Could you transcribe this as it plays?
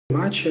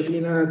much,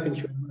 Alina. Thank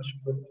you very much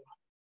for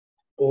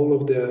all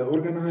of the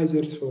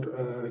organizers for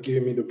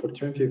giving me the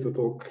opportunity to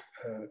talk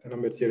at the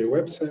number theory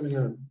web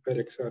seminar. I'm very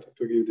excited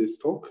to give this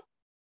talk.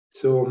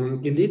 So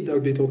indeed,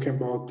 I'll be talking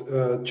about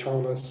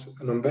Chowla's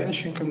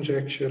non-vanishing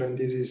conjecture, and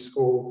this is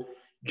all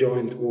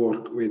joint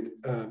work with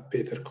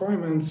Peter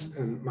Koymans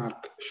and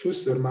Mark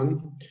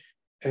Shusterman.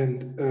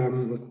 And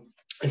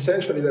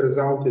essentially, the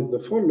result is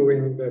the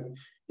following: that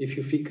if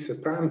you fix a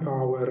prime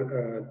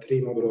power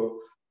 3 modulo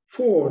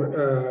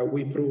 4,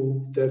 we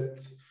prove that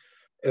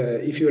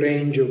if you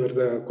range over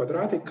the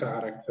quadratic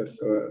characters,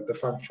 the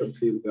function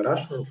field, the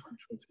rational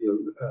function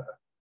field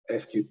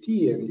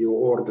FQT, and you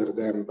order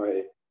them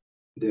by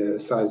the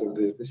size of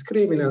the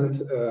discriminant,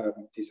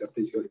 these are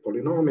basically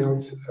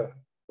polynomials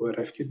over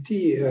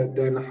FQT,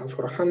 then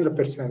for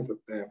 100% of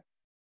them,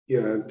 you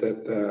have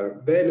that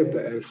the value of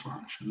the L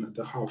function at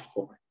the half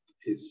point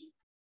is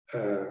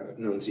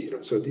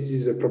non-zero. So this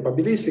is a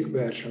probabilistic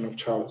version of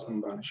Chowla's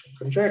non-vanishing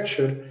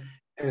conjecture.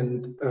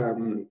 And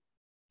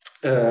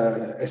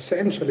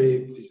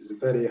essentially, this is a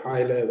very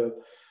high-level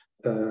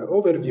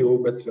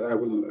overview, but I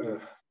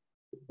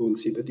will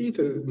see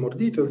the more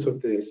details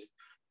of this.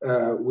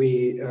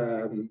 We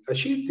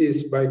achieve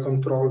this by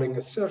controlling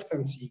a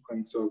certain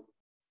sequence of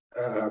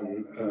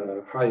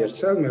higher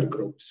Selmer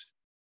groups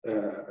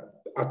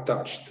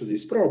attached to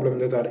this problem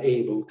that are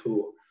able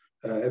to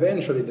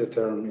eventually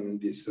determine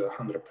this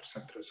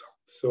 100% result.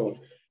 So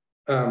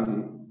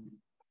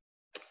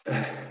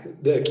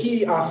the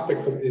key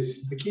aspect of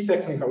this, the key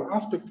technical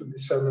aspect of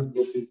this Selmer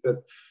group is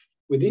that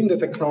within the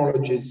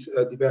technologies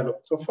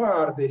developed so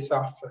far, they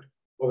suffer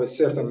of a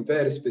certain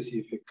very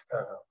specific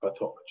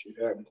pathology.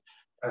 And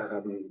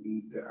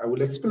I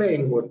will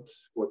explain what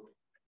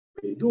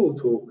we do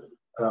to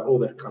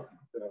overcome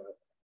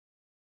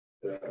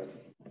the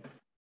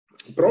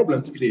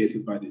problems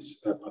created by this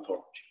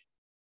pathology.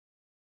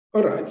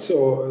 All right,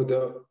 so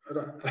the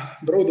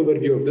broad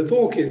overview of the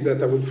talk is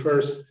that I will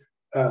first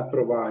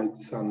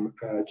provide some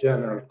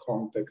general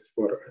context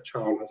for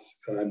Chowla's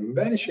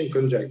non-vanishing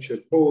conjecture,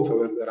 both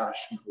over the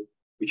rational,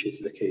 which is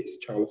the case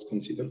Chowla's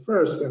considered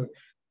first, and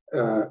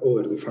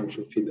over the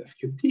function field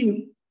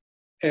FQT.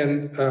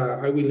 And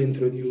I will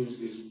introduce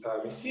this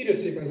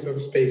mysterious sequence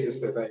of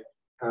spaces that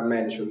I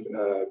mentioned,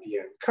 V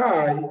and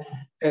chi,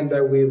 and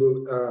I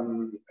will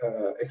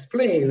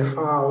explain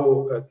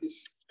how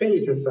these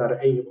spaces are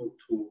able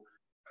to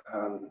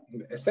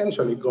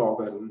essentially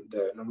govern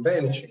the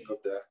non-vanishing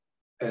of the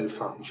L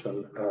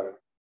function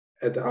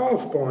at the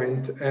half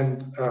point,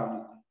 and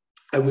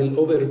I will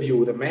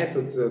overview the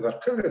methods that are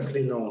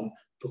currently known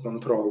to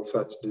control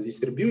such the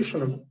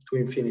distribution to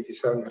infinity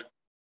Selmer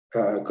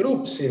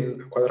groups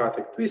in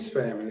quadratic twist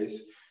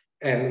families,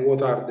 and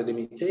what are the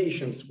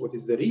limitations, what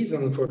is the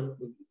reason for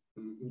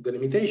the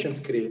limitations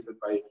created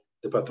by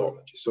the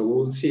pathology. So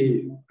we'll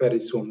see very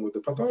soon what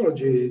the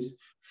pathology is,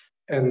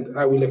 and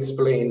I will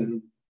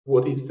explain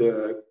what is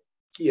the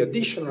key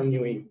additional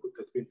new input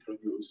that we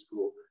introduce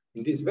to,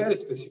 in this very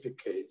specific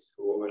case,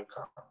 to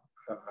overcome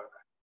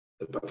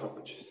the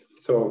pathologies.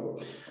 So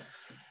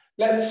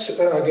let's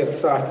get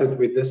started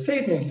with the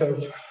statement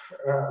of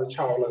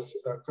Chowla's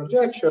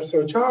conjecture.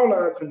 So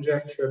Chowla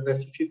conjecture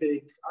that if you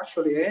take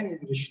actually any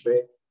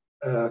Dirichlet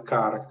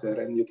character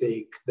and you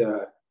take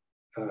the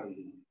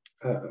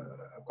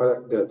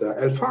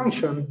L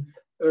function,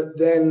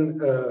 then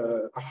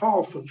a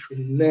half should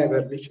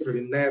never,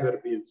 literally never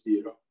be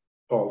zero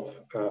of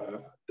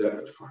the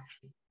L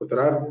function. But there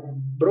are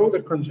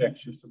broader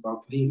conjectures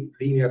about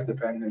linear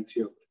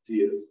dependency of the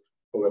zeros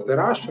over the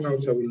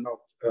rationals. I will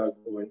not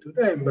go into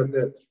them, but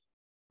that's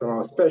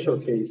a special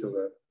case of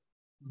a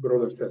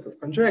broader set of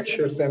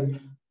conjectures. And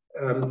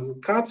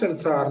Katz and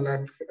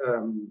Sarnak,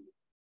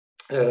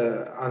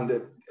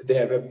 and they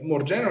have a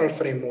more general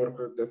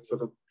framework that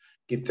sort of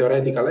give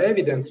theoretical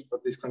evidence for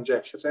these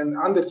conjectures. And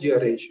under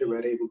GRH, we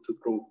were able to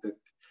prove that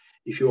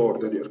if you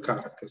order your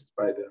characters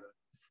by the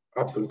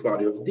absolute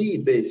value of D,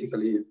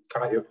 basically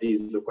chi of D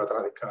is the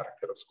quadratic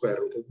character of square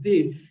root of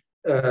D,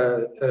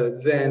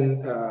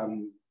 then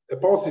a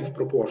positive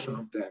proportion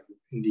of them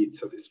indeed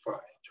satisfy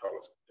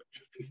Chowla's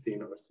conjecture,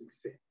 15 over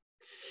 16.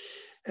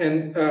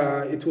 And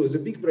it was a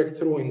big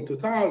breakthrough in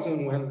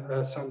 2000 when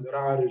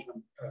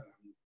Soundararajan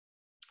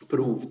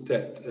proved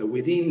that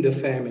within the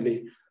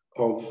family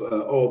of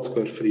odd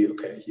square free,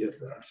 okay, here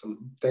there are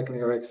some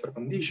technical extra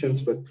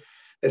conditions, but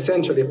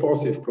essentially a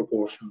positive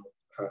proportion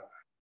of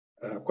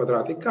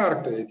quadratic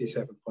character,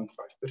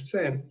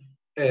 87.5%,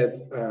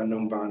 had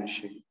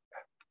non-vanishing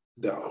at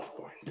the half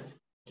point.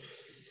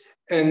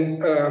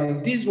 And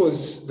this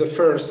was the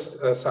first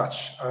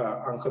such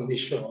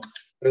unconditional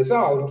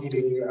result,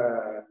 giving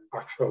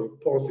actual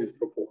positive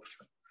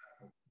proportion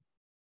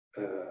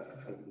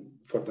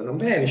for the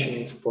non-vanishing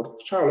in support of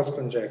Chowla's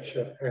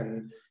conjecture,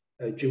 and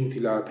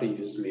Jutila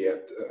previously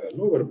at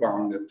lower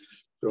bound that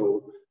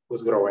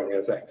was growing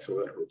as x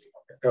over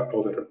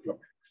log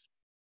x.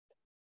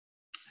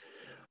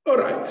 All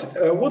right,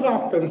 what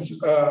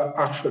happens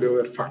actually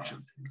over function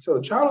field? So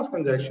Chowla's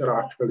conjecture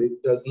actually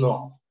does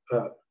not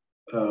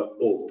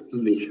hold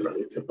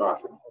literally a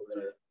button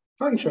over a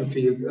function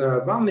field,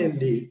 Lalin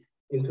Li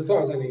in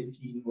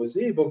 2018 was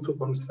able to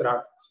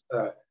construct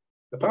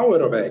the power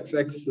of x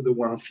to the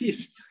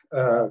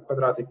 1/5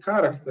 quadratic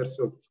characters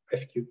of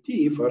FQT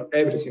for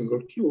every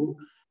single q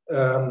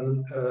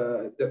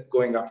that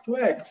going up to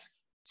x,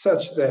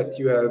 such that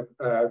you have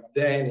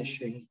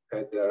vanishing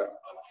at the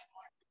half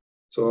point.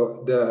 So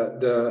the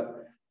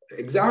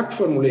exact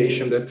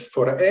formulation that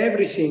for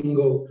every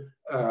single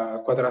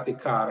quadratic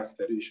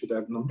character you should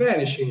have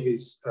non-vanishing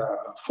is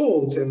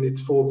false, and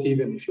it's false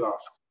even if you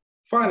ask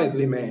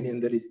finitely many, and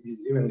there is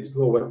even this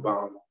lower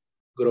bound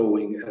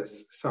growing as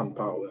some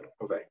power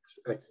of x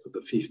to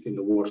the 5th in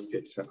the worst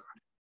case scenario.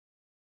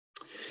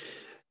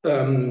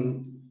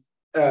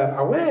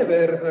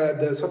 However,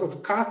 the sort of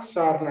Katz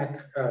Sarnak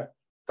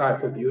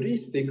type of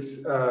heuristics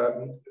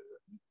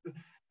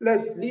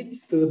leads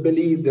to the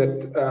belief that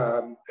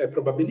a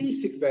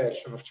probabilistic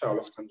version of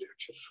Chowla's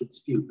conjecture should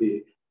still be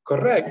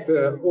correct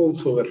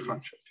also over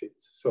function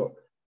fields. So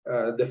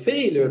the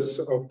failures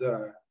of the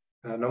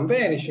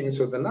non-vanishing,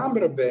 so the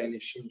number of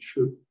vanishing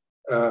should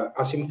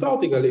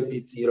asymptotically be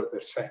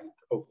 0%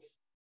 of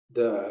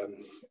the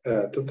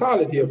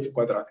totality of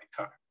quadratic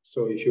characters. So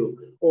if you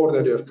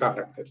order your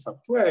characters up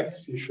to x,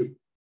 you should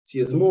see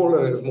a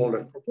smaller and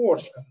smaller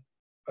proportion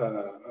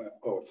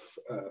of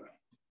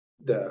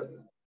the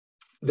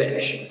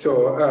vanishing. So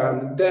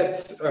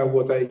that's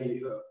what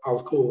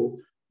I'll call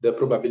the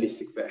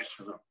probabilistic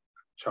version of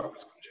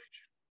Chowla's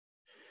conjecture.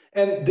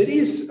 And there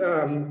is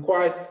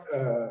quite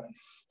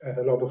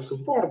a lot of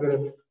support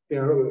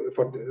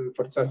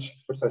for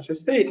such a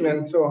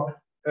statement. So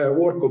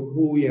work of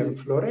Bui and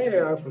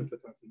Florea from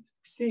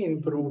 2016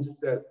 proves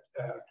that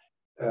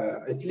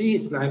at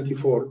least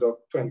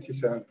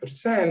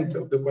 94.27%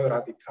 of the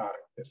quadratic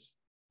characters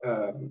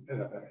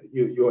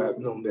you have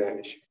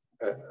non-vanishing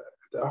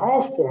the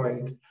half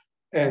point.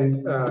 And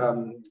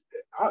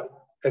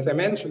as I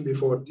mentioned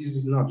before, this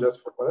is not just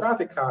for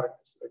quadratic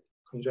characters. The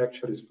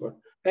conjecture is for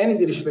any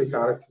Dirichlet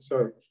character. So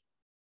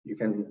you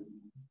can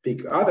pick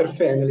other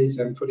families.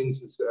 And for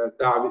instance,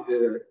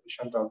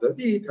 Chantal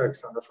David,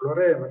 Alexandra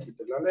Florea,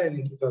 Matilde Lalin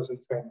in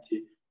 2020,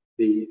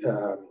 they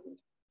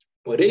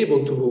were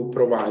able to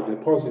provide a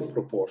positive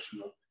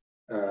proportion of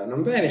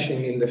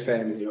non-vanishing in the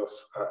family of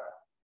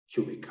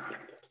cubic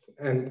characters.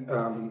 And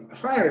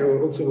finally, I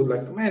also would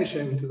like to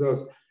mention in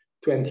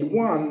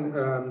 2021,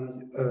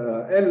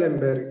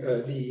 Ellenberg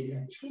Li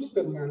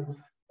Shusterman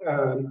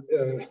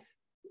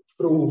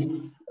proved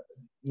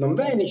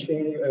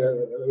non-vanishing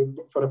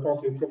for a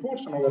positive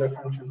proportion over a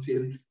function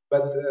field,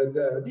 but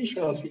the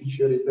additional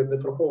feature is that the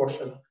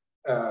proportion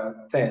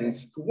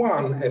tends to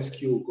 1 as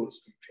q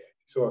goes to infinity.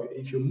 So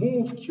if you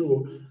move q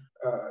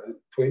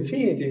to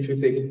infinity, if you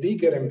take it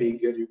bigger and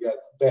bigger, you get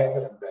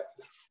better and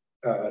better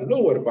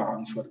lower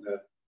bounds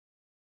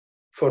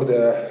for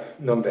the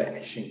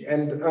non-vanishing.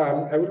 And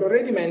I will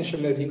already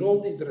mention that in all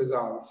these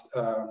results,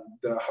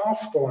 the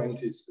half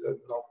point is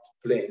not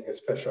playing a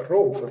special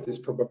role for this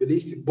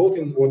probabilistic, both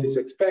in what is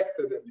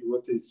expected and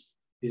what is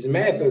these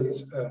methods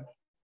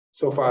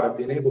so far have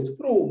been able to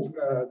prove.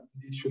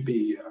 It should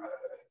be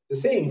the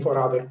same for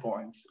other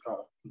points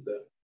of the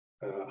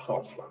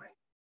half line.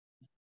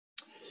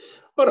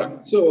 All right,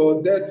 so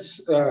that's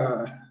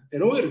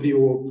an overview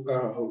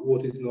of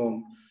what is known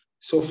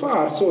so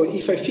far. So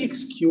if I fix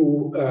q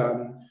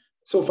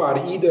so far,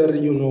 either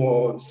you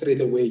know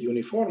straight away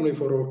uniformly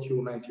for all q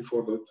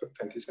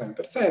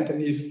 94.27%,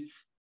 and if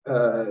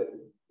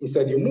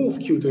instead you move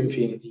q to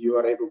infinity, you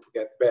are able to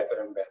get better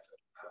and better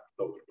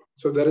lower bounds.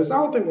 So the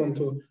result I want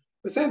to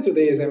present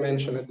today, as I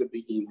mentioned at the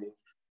beginning,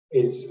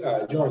 is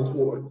joint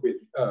work with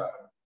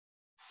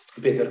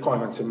Peter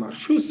Koymans and Mark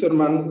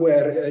Shusterman,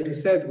 where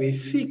instead we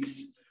fix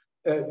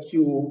q,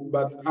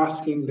 but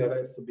asking that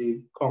has to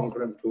be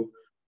congruent to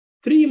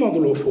 3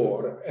 modulo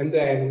 4, and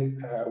then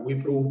we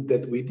prove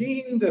that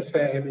within the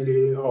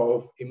family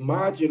of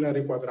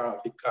imaginary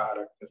quadratic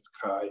characters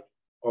chi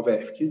of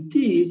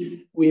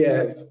FQT, we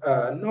have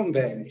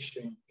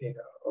non-vanishing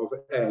of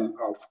L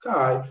alpha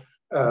chi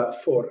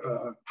for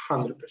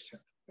 100%.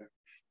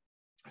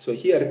 So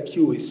here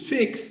Q is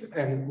fixed,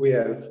 and we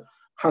have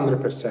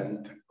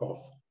 100% of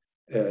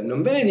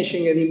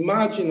non-vanishing, and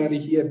imaginary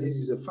here, this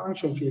is a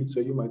function field,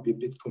 so you might be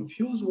a bit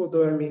confused. What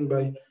do I mean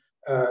by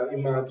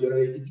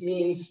imaginary? It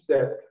means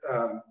that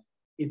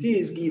it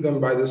is given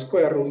by the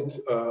square root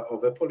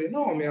of a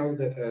polynomial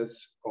that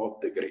has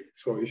odd degree.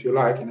 So if you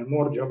like, in a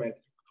more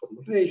geometric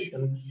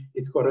formulation,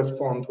 it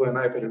corresponds to an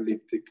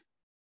hyperelliptic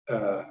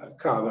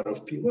cover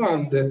of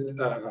P1 that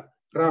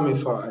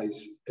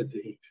ramifies at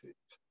the infinite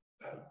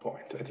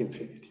point, at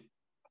infinity.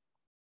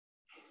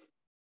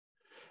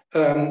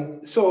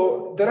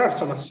 So there are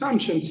some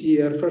assumptions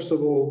here. First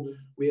of all,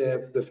 we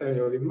have the family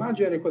of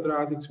imaginary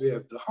quadratics, we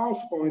have the half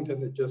point,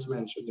 and I just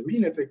mentioned a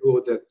minute ago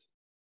that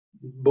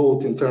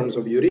both in terms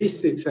of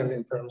heuristics and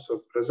in terms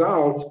of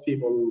results,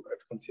 people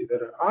have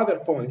considered other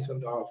points on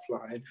the half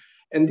line.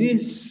 And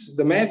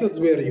the methods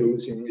we are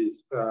using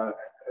is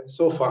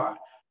so far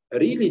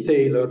really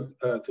tailored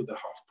to the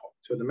half point.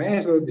 So the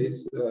method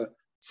is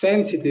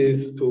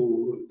sensitive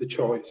to the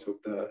choice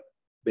of the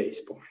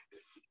base point.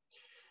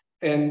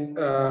 And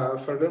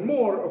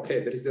furthermore, okay,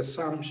 there is the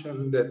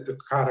assumption that the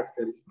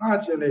character is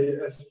imaginary.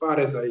 As far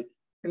as I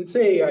can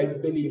say, I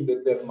believe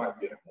that that might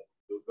be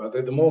removed. But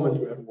at the moment,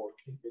 we are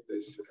working with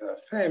this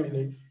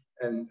family,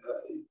 and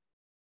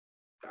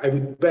I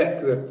would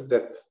bet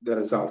that the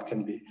result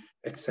can be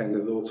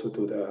extended also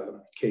to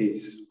the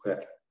case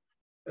where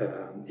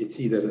it's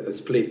either a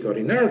split or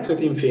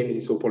inherited infinity,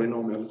 so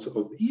polynomials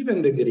of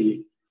even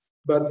degree.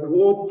 But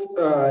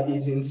what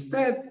is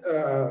instead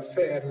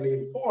fairly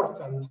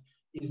important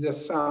is the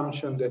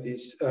assumption that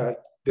is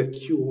that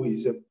Q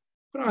is a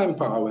prime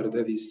power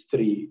that is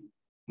 3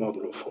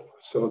 modulo 4.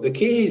 So the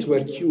case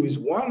where Q is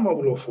 1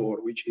 modulo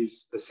 4, which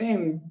is the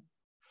same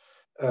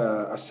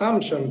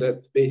assumption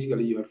that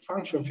basically your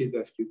function field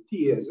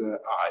FQT as a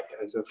I,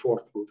 as a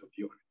fourth root of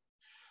unit.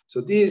 So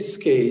this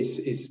case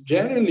is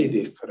generally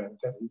different,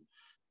 and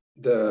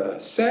the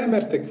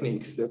Selmer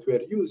techniques that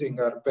we're using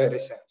are very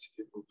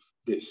sensitive of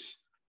this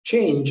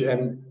change,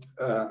 and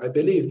I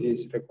believe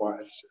this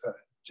requires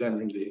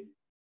generally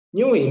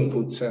new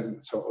inputs,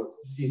 and so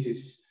this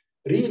is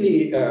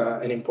really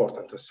an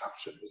important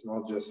assumption. It's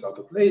not just out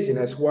of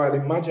laziness, while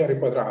imaginary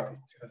quadratic,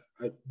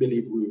 I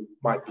believe we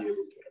might be able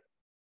to.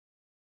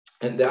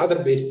 And the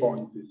other base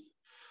point is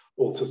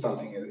also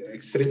something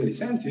extremely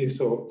sensitive,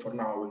 so for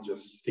now we'll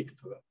just stick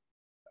to the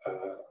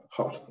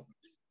half point.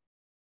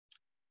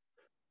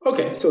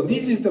 Okay, so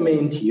this is the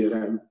main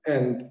theorem,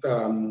 and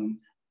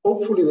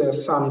hopefully the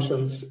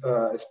assumptions,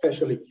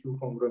 especially Q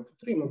congruent to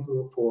 3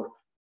 modulo 4,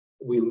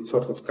 will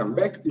sort of come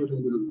back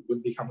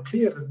will become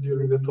clearer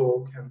during the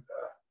talk, and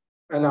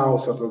I now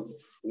sort of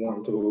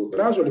want to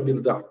gradually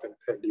build up and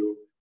tell you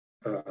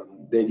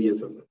the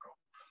ideas of the problem.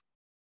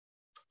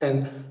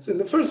 And so in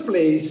the first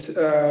place,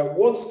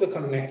 what's the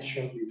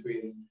connection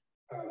between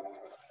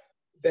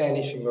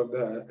vanishing of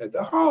at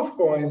the half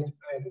point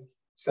and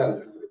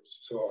Selmer groups?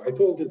 So I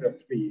told you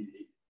that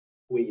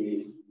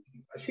we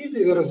achieved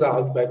this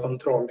result by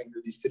controlling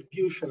the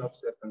distribution of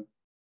certain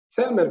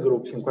Selmer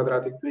groups in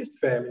quadratic twist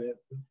family.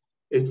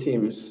 It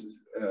seems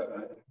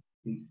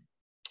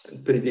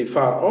pretty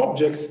far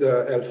objects,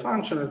 the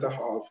L-function at the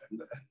half,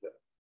 and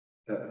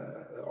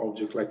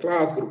object like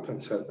class group and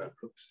Selmer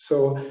groups.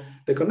 So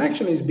the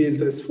connection is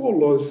built as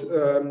follows.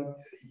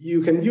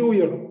 You can view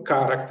your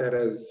character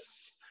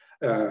as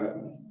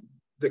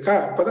the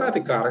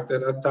quadratic character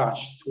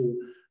attached to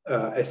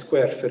a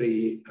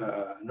square-free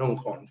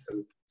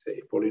non-constant,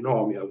 say,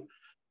 polynomial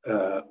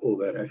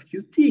over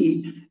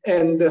FQT,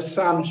 and the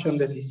assumption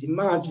that is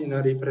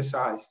imaginary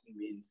precisely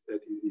means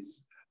that it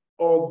is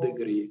odd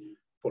degree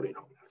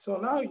polynomial. So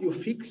now you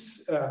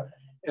fix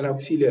an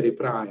auxiliary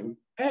prime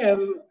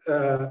L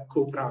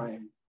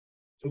co-prime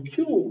to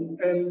Q,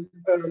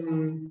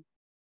 and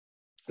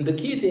the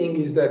key thing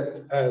is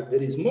that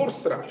there is more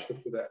structure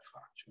to that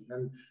function.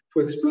 And to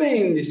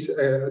explain this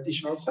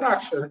additional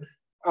structure,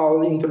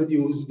 I'll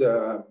introduce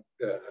the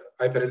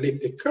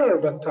hyperelliptic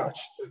curve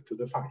attached to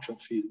the function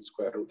field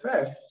square root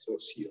f, so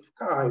C of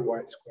chi,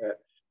 y squared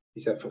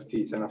is f of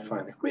t is an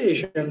affine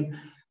equation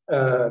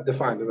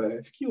defined over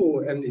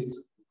fq, and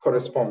this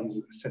corresponds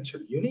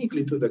essentially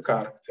uniquely to the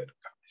character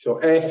chi. So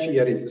f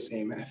here is the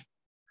same f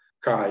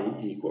chi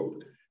equal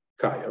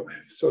chi of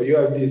f. So you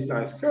have this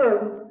nice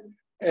curve,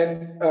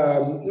 and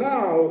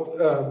now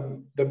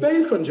the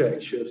Bayes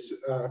conjectures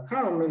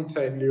come and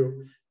tell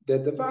you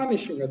that the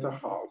vanishing at a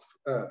half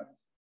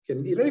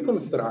can be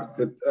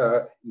reconstructed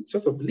in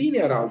sort of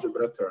linear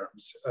algebra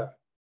terms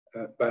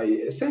by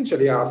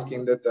essentially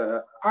asking that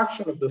the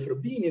action of the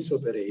Frobenius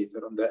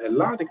operator on the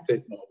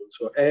L-dictate model,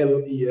 so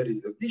L here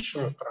is the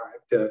additional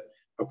prime, the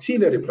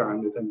auxiliary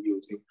prime that I'm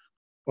using,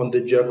 on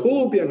the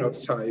Jacobian of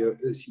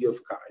C of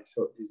chi.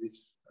 So this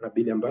is an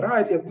abelian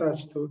variety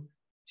attached to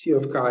C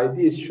of chi.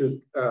 This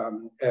should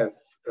have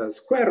a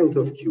square root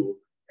of Q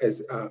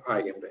as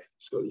eigenvalue.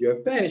 So you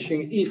have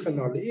vanishing if and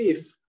only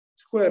if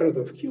square root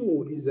of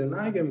Q is an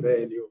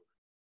eigenvalue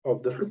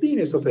of the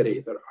Frobenius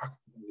operator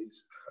acting on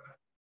this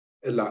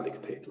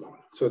L-dictate model.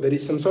 So there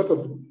is some sort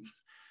of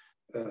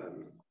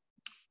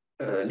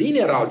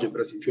linear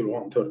algebras, if you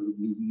want, or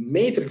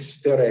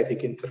matrix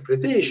theoretic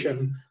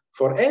interpretation.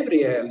 For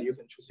every L, you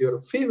can choose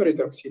your favorite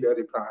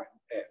auxiliary prime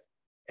L,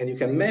 and you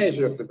can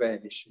measure the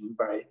vanishing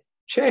by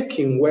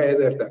checking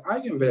whether the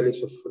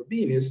eigenvalues of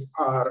Frobenius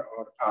are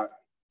or aren't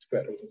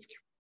square root of Q.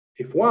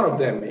 If one of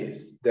them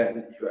is,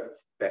 then you have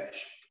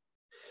vanishing.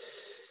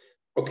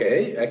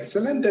 Okay,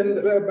 excellent.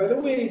 And by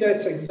the way,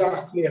 that's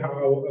exactly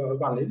how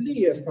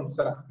Li has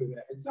constructed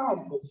their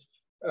examples.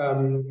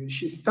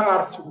 She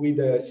starts with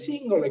a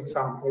single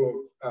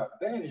example of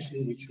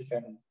vanishing, which you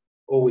can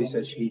always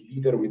achieve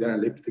either with an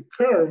elliptic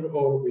curve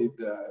or with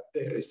the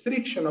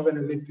restriction of an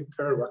elliptic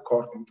curve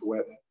according to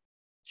whether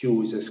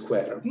Q is a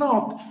square or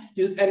not.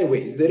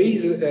 Anyways, there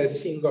is a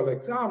single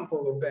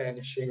example of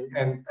vanishing,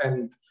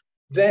 and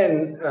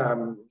then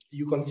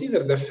you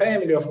consider the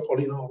family of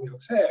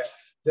polynomials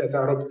F that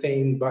are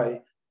obtained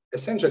by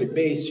essentially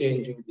base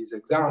changing this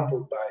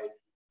example by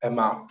a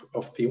map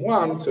of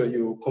P1. So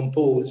you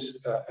compose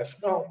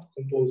F0,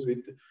 compose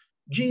with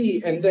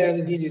G, and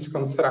then this is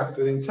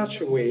constructed in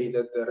such a way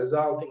that the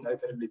resulting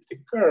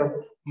hyperelliptic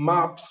curve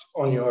maps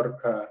on your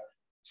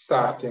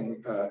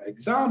starting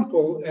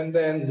example, and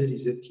then there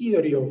is a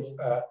theory of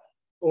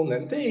Owen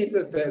and Tate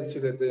that tells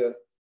you that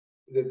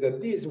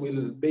that this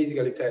will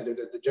basically tell you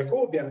that the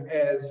Jacobian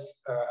has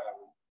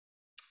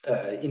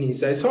in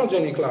his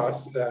isogeny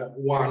class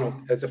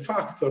as a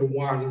factor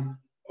one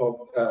of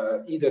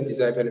either this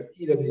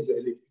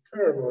elliptic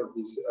curve or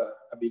this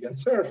abelian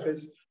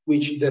surface,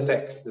 which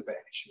detects the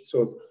vanishing.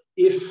 So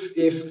if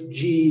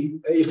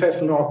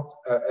F naught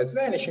as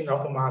vanishing,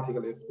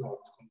 automatically F naught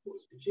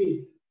composed with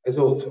G is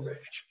also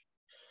vanishing.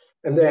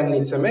 And then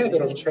it's a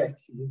matter of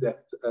checking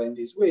that in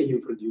this way you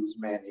produce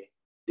many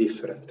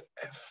different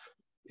F.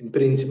 In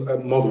principle,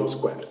 modulo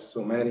squares,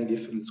 so many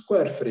different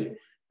square-free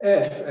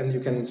F, and you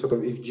can sort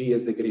of, if G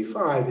has degree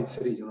 5, it's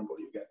reasonable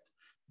you get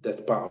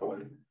that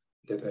power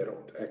that I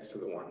wrote, x to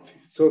the 1/5.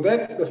 So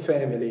that's the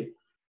family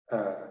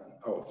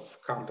of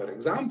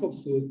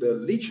counterexamples to the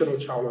literal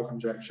Chowla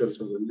conjecture,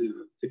 so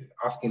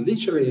asking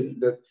literally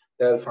that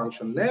the L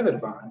function never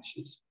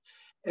vanishes.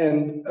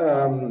 And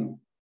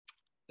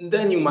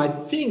then you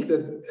might think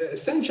that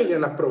essentially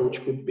an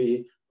approach could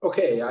be,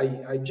 okay,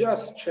 I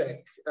just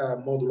check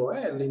modulo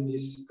L in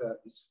this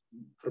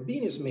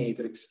Frobenius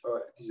matrix,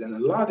 this is an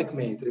analytic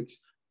matrix.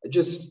 I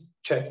just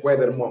check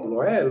whether modulo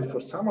L for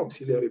some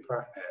auxiliary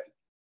prime L.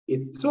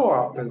 It so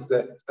happens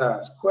that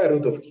square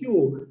root of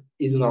Q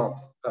is not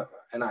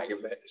an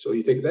eigenvalue. So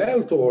you take the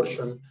L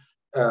torsion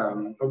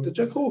of the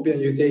Jacobian,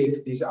 you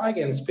take this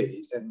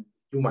eigenspace, and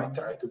you might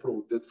try to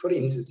prove that, for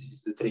instance,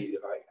 it's the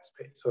trivial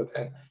eigenspace. So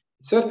then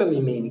it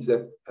certainly means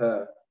that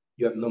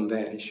you have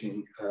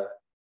non-vanishing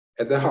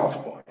at the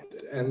half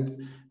point.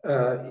 And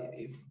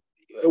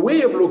a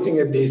way of looking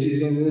at this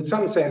is, in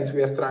some sense,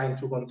 we are trying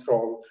to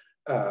control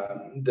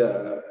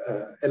the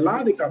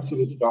L-adic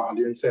absolute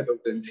value instead of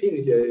the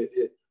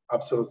infinity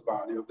absolute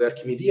value, of the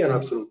Archimedean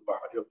absolute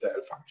value of the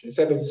L function.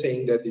 Instead of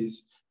saying that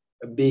is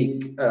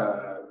big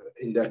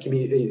in the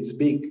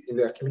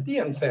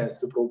Archimedean sense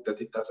to prove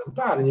that it doesn't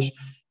vanish,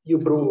 you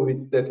prove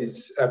it that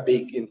is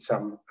big in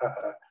some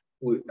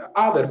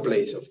other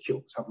place of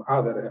Q, some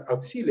other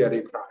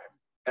auxiliary prime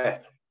L.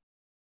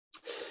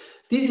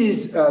 This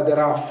is the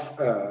rough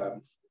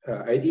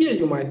idea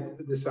you might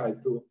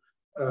decide to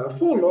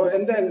follow,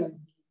 and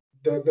then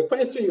the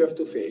question you have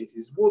to face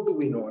is, what do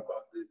we know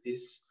about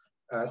this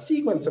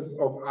sequence of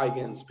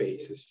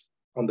eigenspaces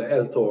on the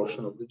L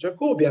torsion of the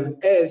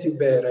Jacobian as you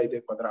vary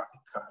the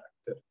quadratic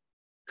character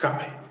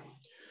chi?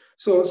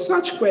 So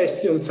such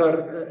questions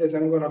are, as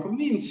I'm going to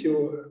convince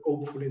you,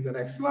 hopefully in the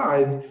next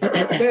slide,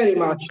 very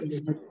much.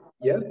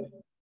 Yeah.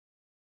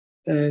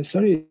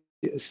 Sorry,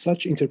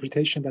 such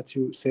interpretation that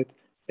you said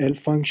L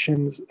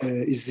function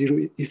is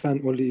 0 if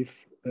and only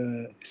if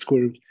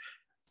square root.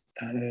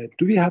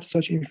 Do we have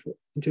such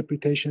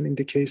interpretation in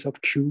the case of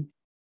Q,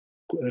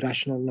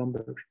 rational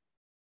number?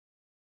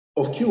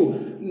 Of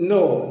Q?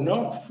 No,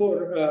 not for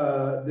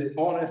the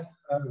honest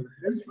L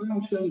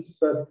functions,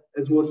 but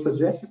as was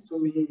suggested to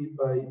me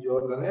by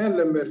Jordan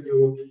Ellenberg,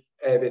 you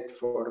have it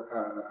for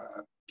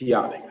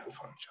p-adic L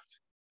functions.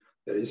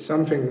 There is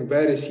something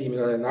very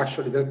similar, and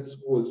actually that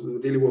was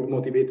really what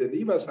motivated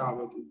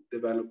Iwasawa to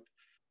develop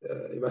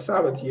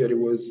Iwasawa theory,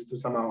 was to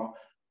somehow,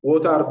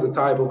 what are the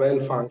type of L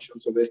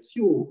functions over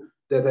Q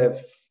that have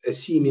a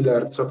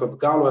similar sort of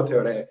Galois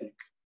theoretic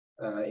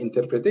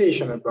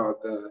interpretation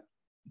about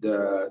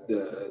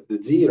the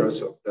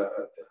zeros of the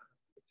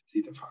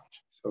zeta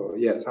function. So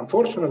yes,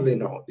 unfortunately,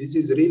 no. This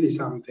is really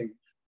something,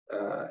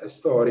 a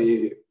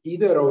story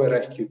either over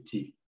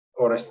FQT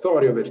or a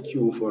story over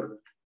Q for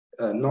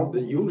not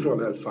the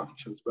usual L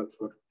functions, but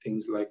for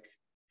things like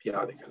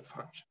p-adic L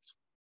functions.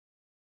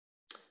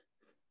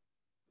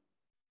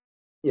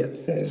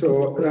 Yes.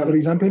 So, for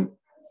example,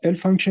 L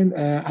function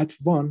at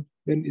 1,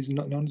 when is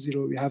not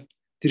non-zero, we have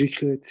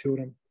Dirichlet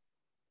theorem,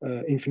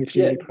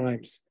 infinitely many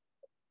primes.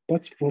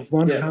 But for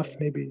 1/2,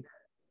 maybe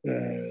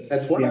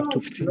we have to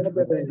think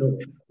about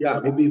it. Yeah,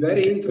 it would be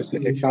very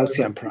interesting if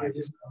Gaussian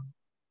primes.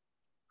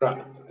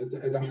 Right.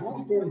 At the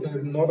half point,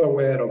 I'm not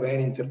aware of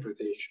any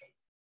interpretation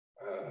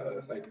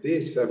like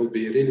this. I would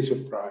be really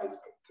surprised.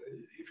 But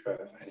if you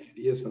have any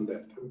ideas on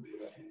that, I would be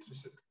very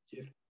interested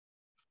here.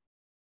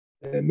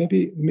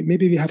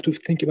 Maybe we have to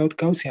think about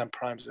Gaussian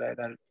primes rather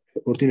than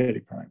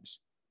ordinary primes.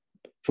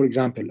 For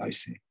example, I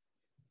say.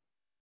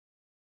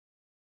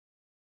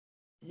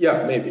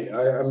 Yeah, maybe.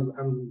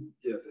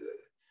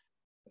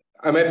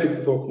 I'm happy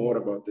to talk more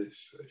about this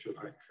if you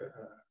like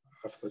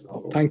after the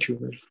talk. Thank you.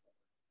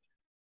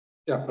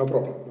 Yeah, no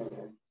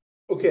problem.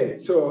 Okay,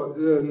 so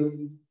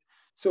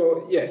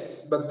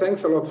yes, but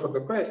thanks a lot for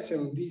the question.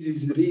 This is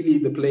really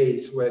the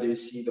place where you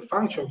see the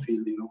function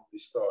field in all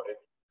this story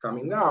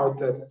coming out,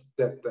 that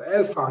the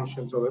L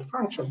functions over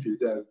function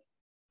field have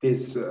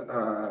this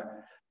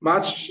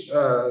much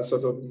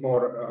sort of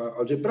more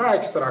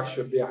algebraic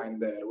structure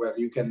behind there, where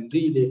you can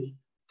really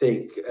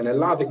take an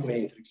L-adic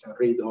matrix and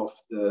read off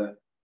the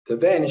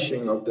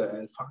vanishing of the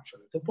L function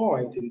at the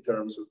point in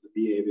terms of the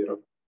behavior of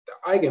the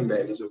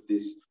eigenvalues of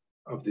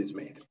this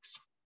matrix.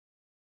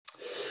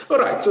 All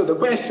right, so the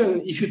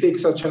question, if you take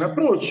such an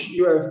approach,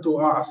 you have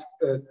to ask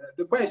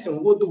the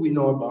question, what do we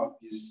know about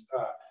this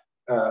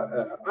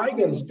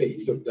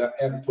eigenspace of the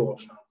L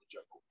torsion of the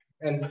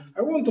Jacobian? And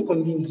I want to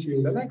convince you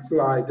in the next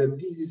slide that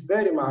this is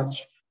very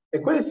much a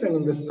question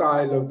in the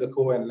style of the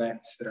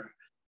Cohen-Lenstra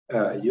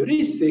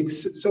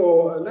heuristics.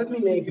 So let me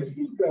make a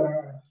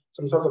figure,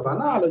 some sort of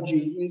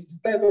analogy.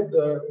 Instead of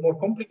the more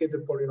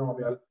complicated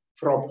polynomial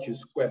from q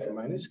squared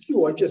minus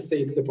q, I just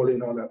take the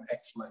polynomial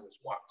x minus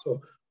 1.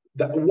 So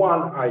that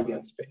one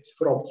eigenspace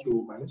from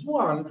q minus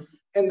 1,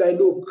 and I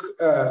look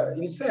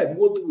instead,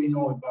 what do we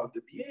know about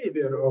the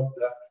behavior of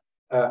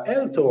the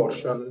L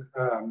torsion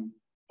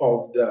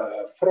of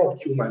the from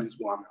q minus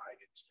 1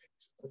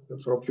 eigenspace? The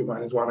from q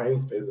minus 1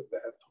 eigenspace of the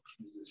L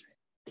torsion is the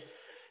same.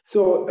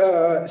 So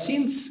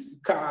since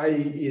chi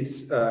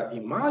is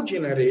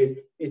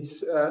imaginary,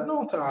 it's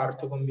not hard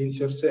to convince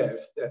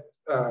yourself that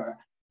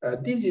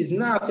this is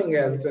nothing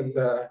else than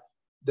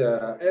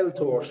the L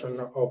torsion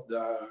of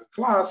the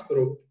class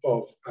group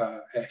of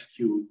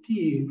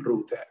FQT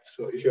root F.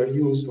 So if you're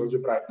used to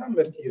algebraic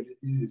number theory,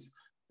 this is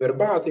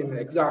verbatim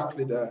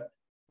exactly the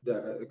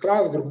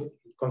class group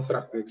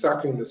constructed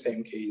exactly in the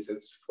same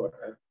cases for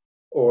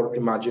or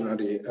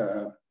imaginary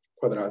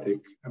quadratic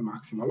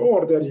maximal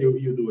order.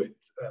 You do it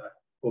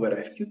over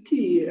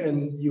FQT,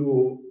 and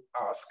you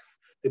ask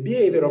the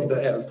behavior of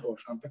the L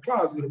torsion of the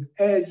class group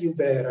as you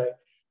vary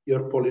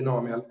your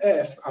polynomial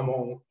f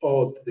among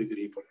odd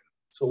degree polynomials.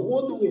 So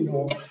what do we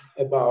know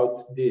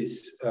about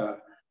this,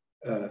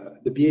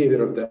 the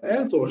behavior of the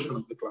L torsion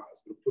of the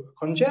class group?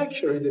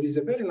 Conjecture, there is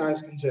a very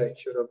nice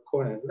conjecture of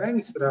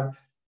Cohen-Lenstra,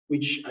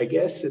 which I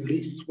guess at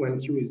least when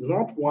Q is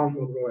not 1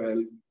 over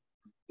L,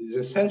 is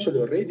essentially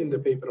already in the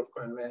paper of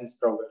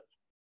Cohen-Lenstra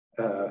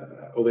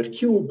over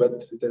Q,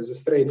 but there's a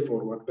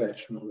straightforward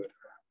version over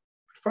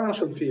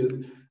function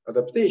field,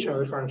 adaptation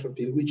of a function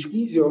field, which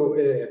gives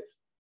you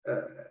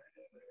a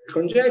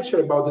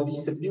conjecture about the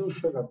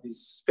distribution of these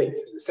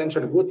spaces.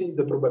 Essentially, what is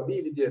the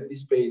probability that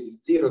this space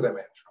is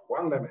 0-dimensional,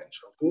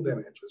 1-dimensional,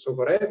 2-dimensional? So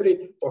for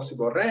every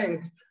possible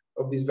rank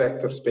of this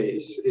vector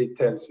space, it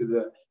tells you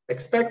the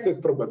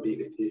expected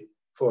probability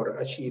for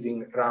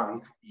achieving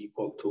rank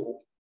equal to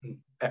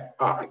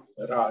R,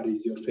 where R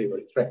is your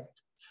favorite rank.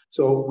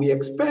 So we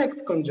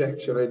expect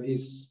conjecture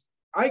this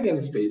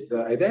eigenspace,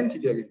 the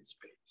identity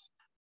eigenspace,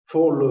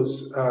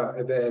 follows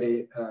a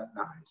very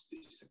nice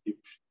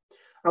distribution.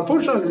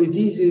 Unfortunately,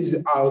 this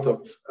is out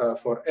of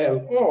for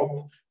L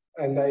odd,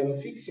 and I'm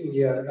fixing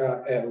here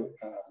L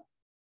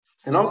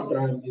an odd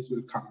prime. This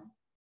will come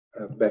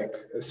back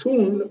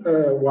soon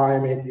why I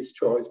made this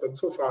choice, but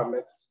so far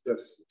let's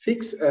just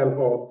fix L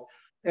odd.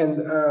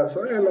 And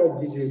for L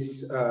odd, this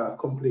is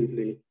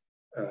completely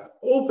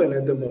open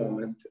at the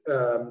moment.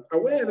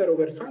 However,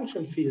 over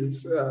function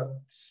fields,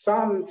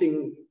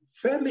 something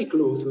fairly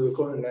close to the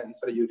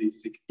Cohen-Lenstra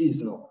heuristic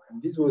is known,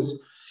 and this was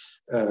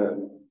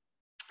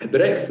a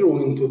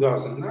breakthrough in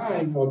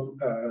 2009 of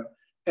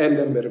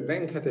Ellenberg,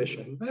 Venkatesh,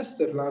 and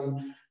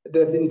Westerland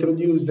that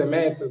introduced a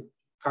method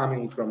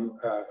coming from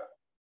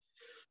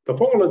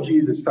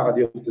topology, the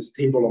study of the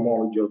stable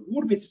homology of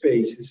orbit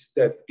spaces,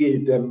 that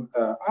gave them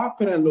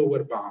upper and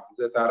lower bounds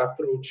that are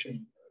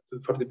approaching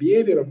for the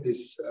behavior of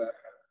this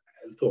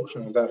L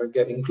torsion, that are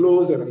getting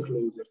closer and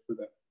closer to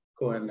the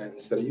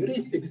Cohen-Lenstra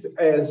heuristics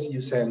as you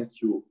send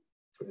Q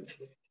to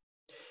infinity.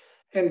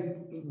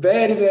 And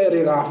very,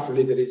 very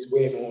roughly, there is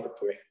way more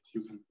to it.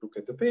 You can look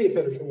at the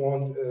paper if you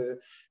want.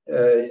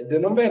 The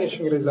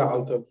non-vanishing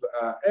result of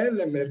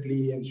Ellenberg,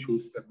 Li, and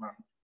Shusterman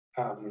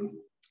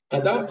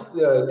adapts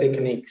the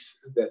techniques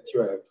that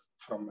you have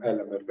from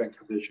Ellenberg,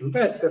 Venkatesh, and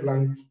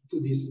Westerland to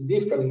this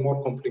different,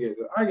 more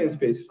complicated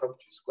eigenspace from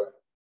Q squared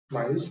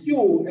minus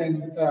Q,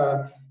 and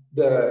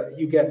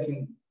you get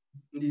in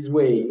this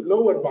way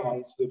lower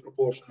bounds to the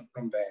proportion of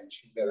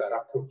non-vanishing that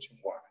are approaching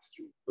 1 as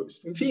Q goes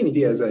to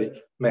infinity, as I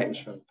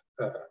mentioned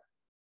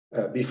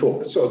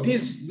before. So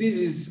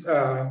this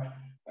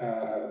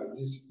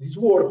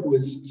work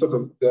was sort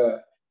of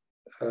the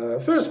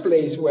first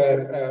place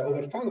where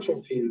over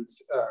function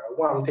fields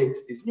one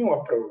takes this new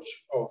approach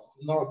of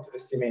not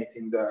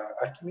estimating the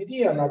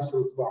Archimedean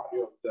absolute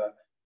value of the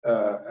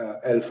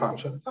L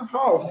function at a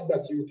half,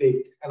 but you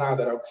take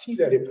another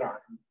auxiliary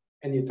prime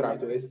and you try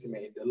to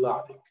estimate the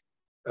Laddick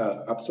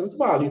absolute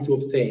value to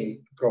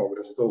obtain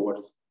progress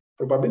towards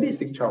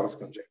probabilistic Chowla's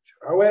conjecture.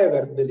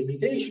 However,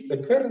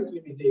 the current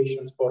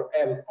limitations for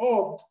L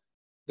odd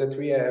that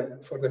we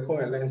have for the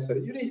Cohen-Lenstra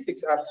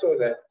heuristics are so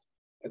that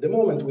at the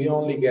moment we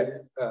only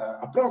get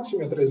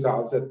approximate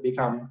results that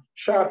become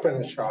sharper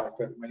and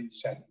sharper when you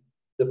send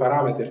the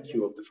parameter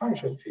Q of the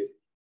function field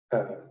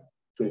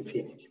to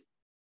infinity.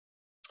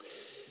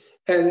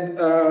 And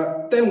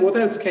then what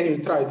else can you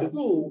try to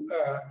do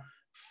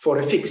for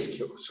a fixed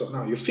Q? So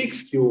now you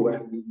fix Q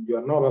and you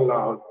are not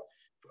allowed,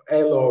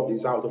 L odd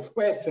is out of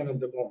question at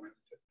the moment,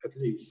 at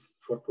least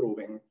for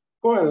proving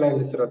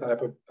Cohen-Lenstra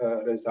type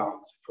of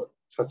results for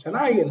such an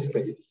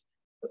eigenspace.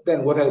 But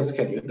then what else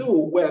can you do?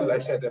 Well, I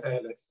said that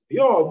L has to be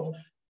odd,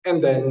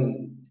 and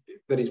then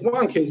there is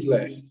one case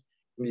left,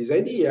 this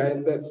idea,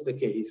 and that's the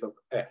case of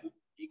L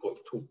equal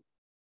 2.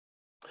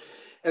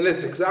 And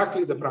that's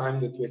exactly the prime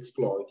that we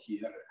exploit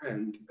here.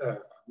 And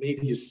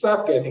maybe you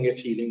start getting a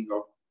feeling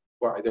of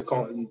why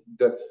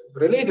that's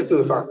related to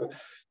the fact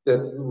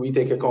that we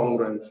take a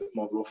congruence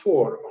modulo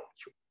 4 on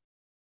Q.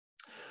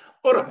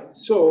 All right,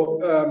 so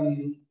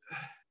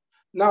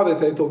now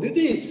that I told you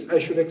this, I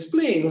should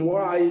explain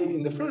why,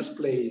 in the first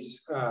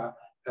place,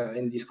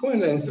 in these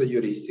Koymans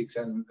heuristics,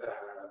 and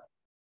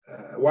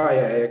why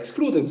I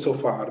excluded so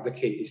far the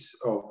case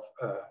of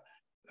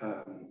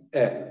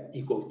L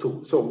equal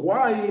 2. So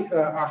why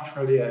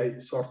actually I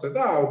sorted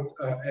out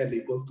L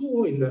equal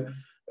 2 in the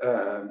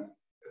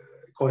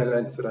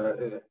Koymans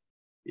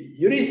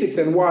heuristics,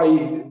 and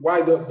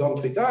why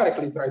don't we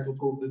directly try to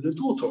prove that the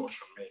two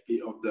torsion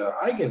maybe of the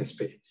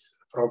eigenspace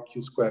from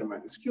Q squared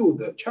minus Q,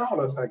 the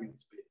Chowla's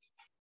eigenspace,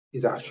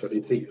 is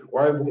actually trivial.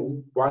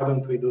 Why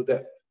don't we do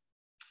that?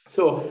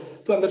 So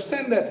to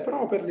understand that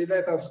properly,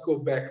 let us go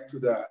back to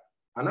the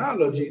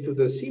analogy to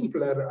the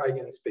simpler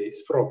eigenspace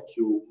from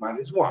Q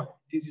minus 1.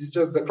 This is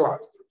just the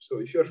class group.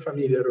 So if you're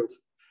familiar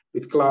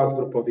with class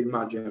group of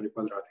imaginary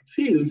quadratic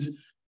fields,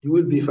 you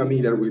will be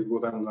familiar with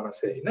what I'm going to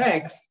say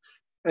next.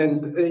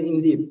 And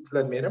indeed,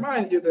 let me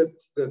remind you that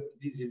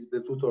this is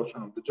the two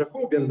torsion of the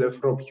Jacobian. The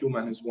from Q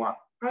minus 1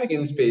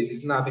 eigenspace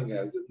is nothing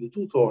else than the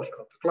two torsion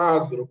of the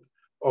class group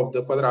of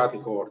the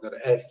quadratic order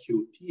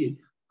FQT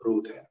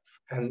root F.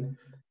 And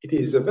it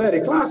is a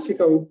very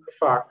classical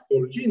fact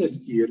for genus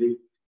theory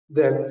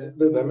that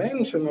the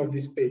dimension of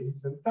this space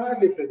is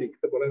entirely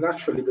predictable, and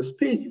actually the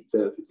space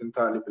itself is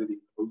entirely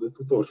predictable. The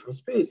two torsion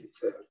space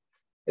itself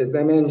has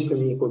dimension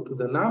equal to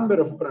the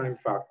number of prime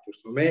factors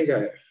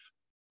omega F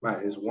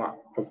minus 1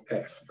 of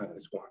F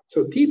minus 1.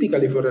 So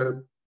typically for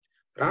a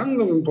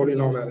random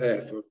polynomial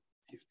F,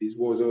 if this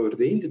was over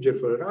the integer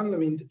for a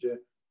random integer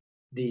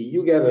D,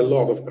 you get a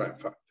lot of prime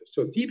factors.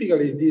 So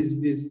typically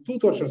this two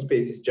torsion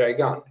space is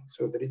gigantic.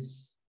 So there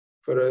is,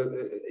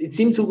 it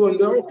seems to go in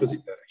the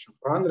opposite direction.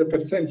 For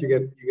 100%, you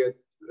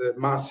get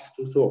massive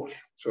two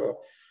torsion. So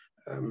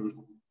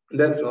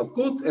that's not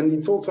good, and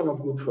it's also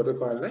not good for the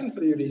Koymans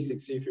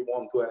heuristics if you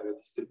want to have a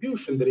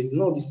distribution. There is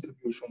no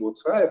distribution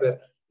whatsoever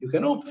you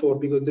can opt for,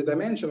 because the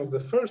dimension of the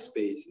first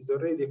space is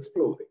already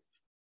exploding.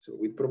 So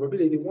with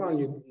probability 1,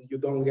 you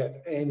don't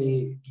get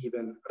any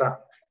given rank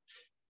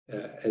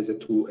as a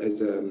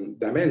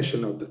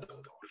dimension of the two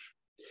torsion.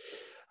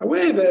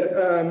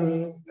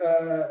 However,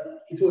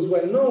 it was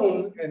well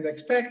known and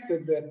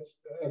expected that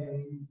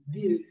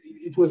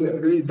it was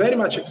very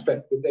much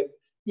expected that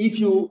if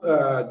you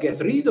get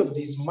rid of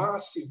these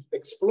massive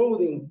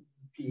exploding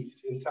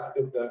pieces inside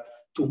of the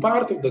two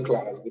parts of the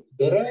class,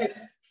 the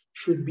rest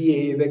should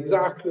behave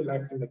exactly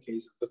like in the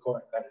case of the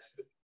Koymans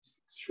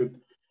heuristics, should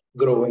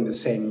grow in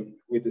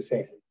with the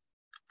same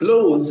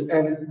laws.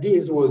 And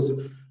this was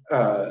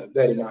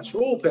very much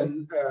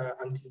open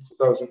until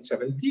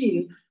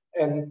 2017,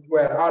 and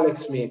where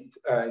Alex Smith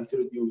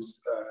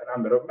introduced a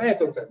number of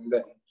methods, and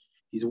then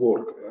his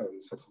work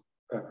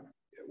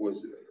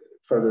was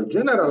further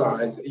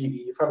generalized.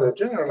 He further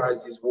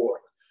generalized his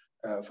work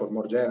for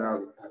more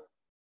general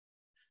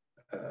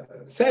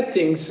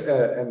settings,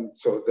 and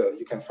so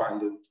you can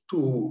find the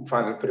two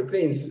final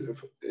preprints.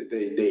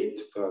 They date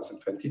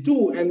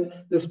 2022, and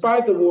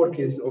despite the work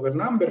is over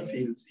number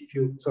fields, if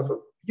you sort of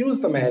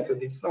use the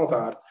method, it's not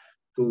hard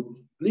to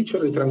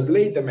literally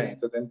translate the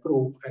method and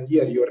prove, and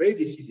here you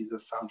already see this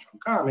assumption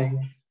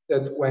coming,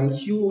 that when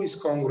Q is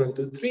congruent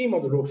to 3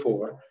 modulo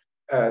 4,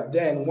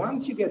 then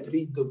once you get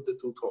rid of the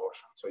two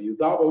torsion, so you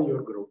double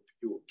your group,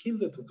 you kill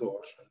the two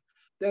torsion,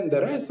 then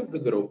the rest of the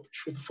group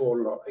should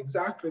follow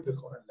exactly the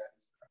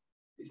Koymans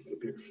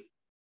distribution.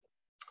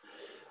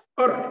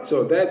 All right,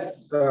 so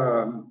that's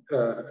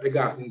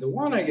regarding the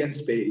one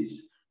eigenspace.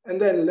 And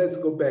then let's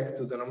go back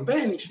to the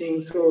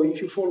non-vanishing. So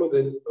if you follow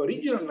the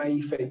original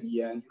naive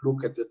idea and you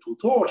look at the two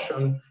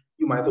torsion,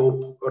 you might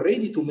hope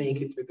already to make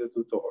it with the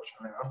two torsion.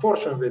 And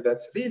unfortunately,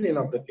 that's really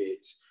not the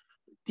case.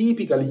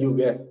 Typically, you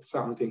get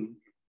something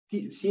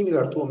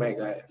similar to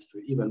omega F,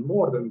 even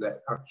more than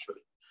that,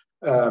 actually,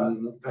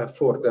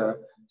 for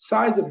the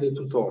size of the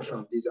two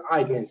torsion, this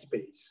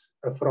eigenspace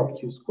from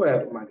Q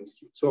squared minus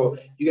Q. So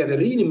you get a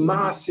really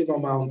massive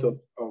amount of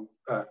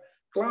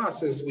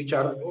classes which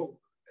are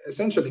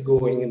essentially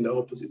going in the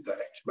opposite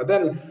direction. But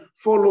then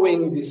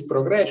following this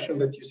progression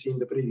that you see in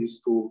the previous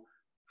two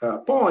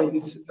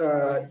points,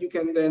 you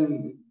can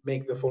then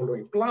make the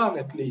following plan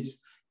at least.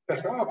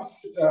 Perhaps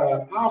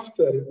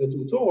after the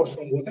two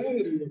torsion, whatever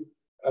you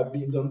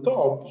build on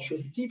top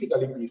should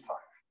typically be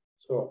finite.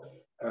 So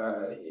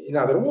in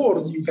other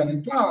words, you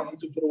can plan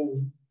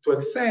to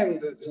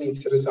extend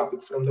Smith's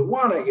result from the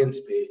one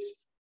eigenspace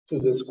to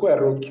the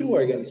square root Q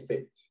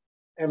eigenspace,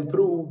 and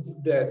prove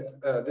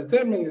that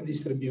determine the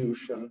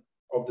distribution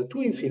of the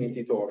two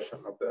infinity torsion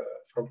of the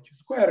from Q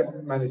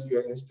squared minus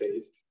Q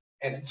eigenspace.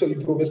 And so you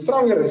prove a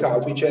stronger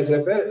result, which has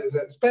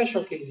a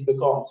special case, the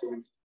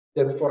consequence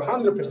that for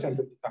 100% of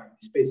the time,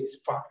 the space is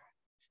finite.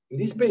 And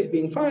this space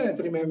being finite,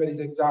 remember, is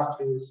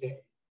exactly the same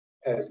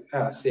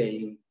as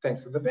saying,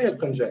 thanks to the Veil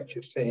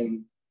conjecture,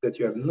 saying that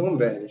you have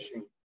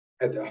non-vanishing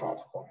at the half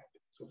point,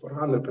 so for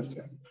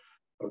 100%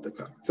 of the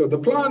current. So the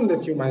plan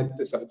that you might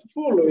decide to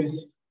follow is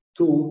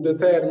to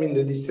determine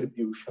the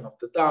distribution of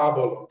the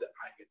double of the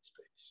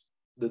eigenspace,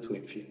 the to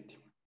infinity.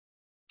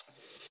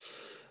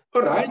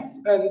 All right,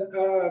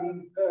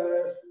 and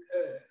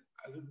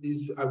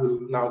this I will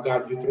now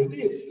guide you through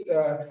this.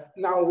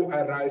 Now we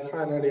arrive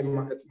finally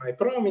at my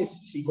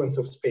promised sequence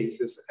of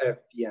spaces F,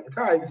 P, and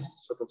Chi,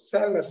 sort of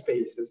Selmer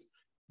spaces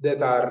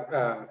that are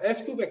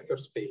F2 vector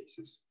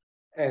spaces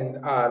and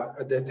are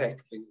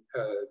detecting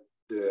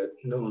the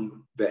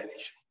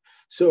non-vanishing.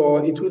 So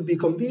it would be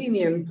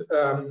convenient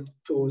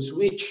to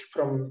switch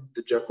from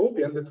the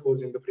Jacobian that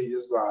was in the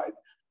previous slide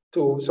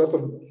to sort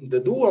of the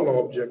dual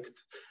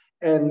object.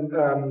 And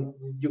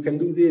you can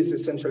do this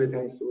essentially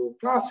thanks to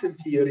class field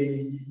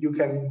theory. You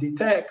can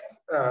detect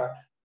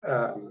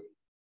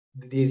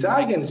this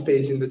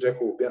eigenspace in the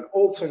Jacobian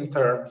also in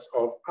terms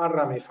of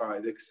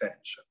unramified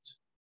extensions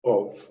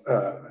of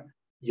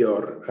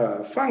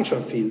your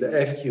function field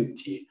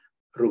FQT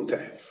root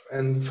F.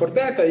 And for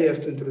that, I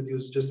have to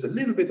introduce just a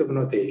little bit of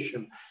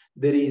notation.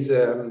 There is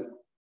a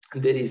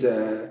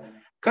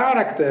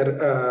character,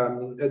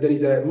 there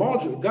is a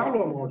module,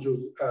 Galois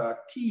module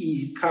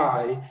T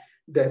chi,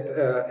 that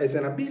as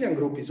an abelian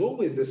group is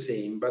always the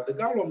same, but the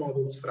Galois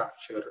module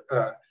structure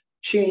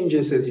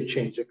changes as you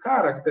change the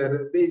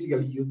character.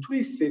 Basically, you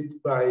twist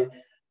it by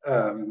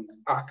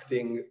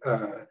acting,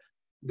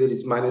 there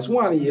is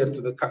 -1 here to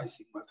the chi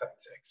sigma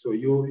times x. So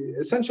you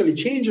essentially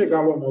change the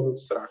Galois module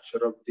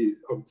structure of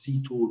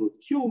Z2 root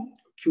Q.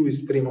 Q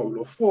is 3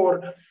 modulo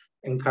 4,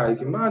 and chi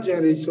is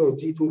imaginary. So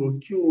Z2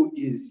 root Q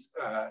is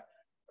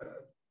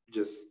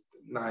just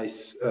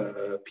nice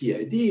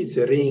PID. It's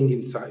a ring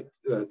inside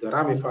the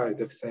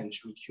ramified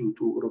extension Q2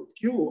 root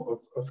Q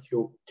of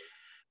Q.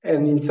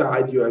 And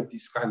inside you have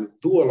this kind of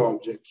dual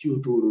object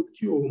Q2 root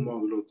Q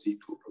modulo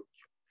Z2 root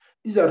Q.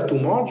 These are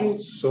two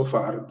modules, so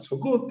far so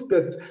good,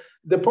 but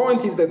the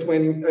point is that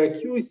when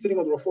Q is 3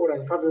 modulo 4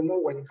 and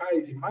furthermore when chi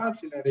is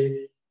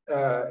imaginary,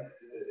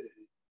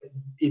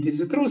 it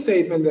is a true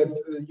statement that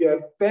you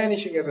are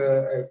vanishing at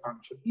a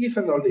function, if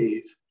and only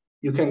if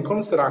you can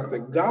construct a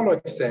Galois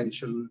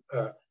extension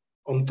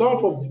on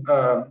top of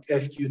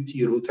FQT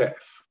root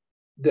F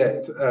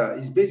that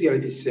is basically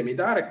this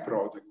semidirect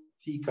product,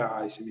 T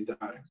chi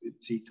semidirect with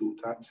Z2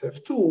 times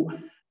F2,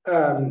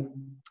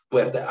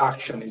 where the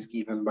action is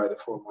given by the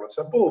formulas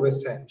above,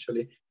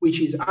 essentially, which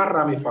is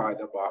unramified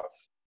above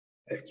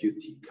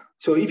FQT.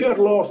 So if you're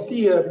lost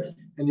here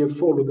and you've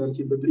followed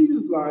until the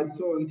previous slide,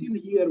 so until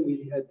here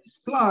we had this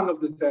plan of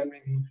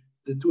determining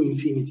the to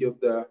infinity of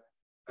the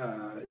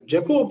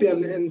Jacobian,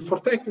 and for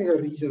technical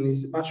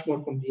reasons, it's much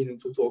more convenient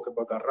to talk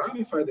about a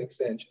ramified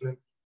extension. And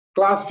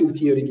class field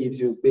theory gives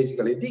you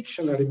basically a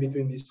dictionary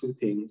between these two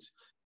things.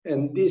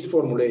 And this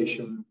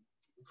formulation,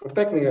 for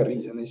technical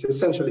reasons, is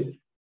essentially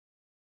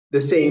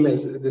the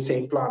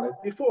same plan as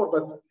before,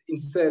 but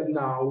instead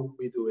now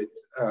we do it,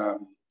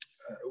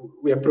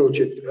 we approach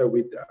it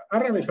with a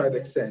ramified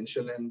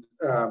extension, and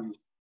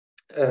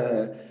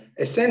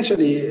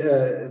essentially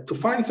to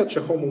find such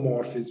a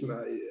homomorphism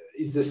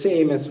is the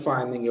same as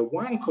finding a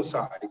one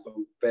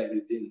cocycle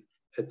valid in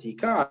a T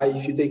chi.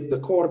 If you take the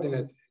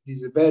coordinate, this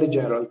is a very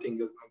general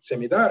thing on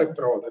semidirect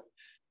product,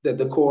 that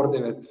the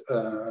coordinate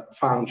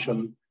function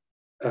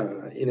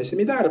in a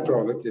semidirect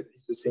product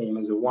is the same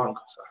as a one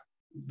cocycle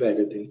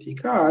valid in T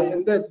chi,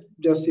 and that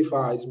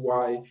justifies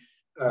why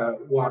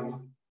one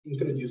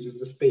introduces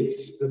the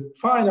space.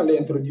 Finally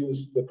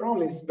introduced the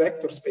promised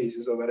vector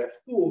spaces over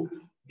F2,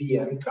 V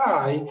and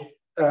chi,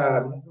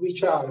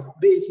 which are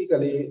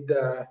basically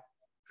the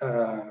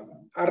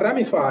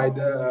ramified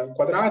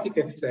quadratic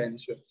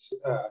extensions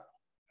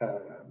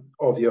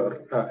of your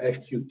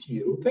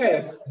FQT root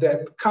F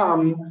that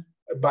come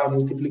by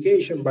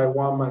multiplication by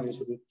 1 minus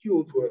root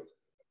Q to a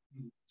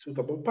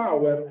suitable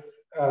power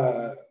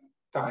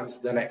times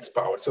the next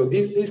power. So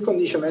this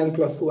condition n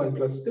plus 2, n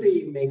plus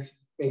 3 makes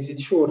it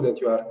sure that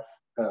you are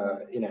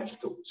in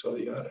F2. So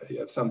you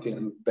have something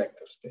in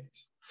vector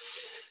space.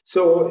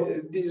 So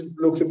this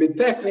looks a bit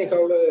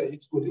technical.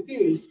 It's what it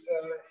is.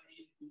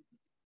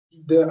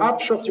 The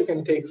upshot you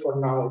can take for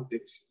now of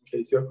this, in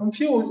case you're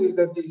confused, is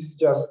that this is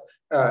just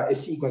a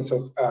sequence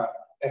of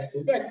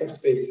F2 vector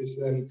spaces,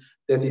 and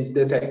that is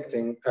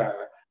detecting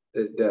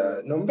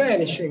the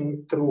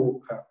non-vanishing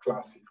through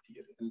class field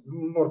theory.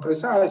 And more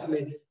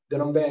precisely, the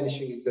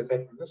non-vanishing is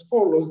detected as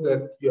follows: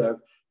 that you have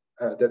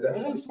that the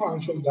L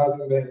function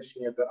doesn't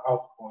vanishing at the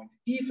out point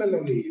if and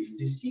only if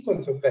this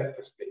sequence of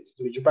vector spaces,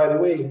 which by the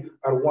way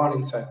are one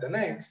inside the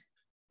next,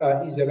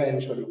 is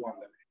eventually one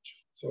dimension.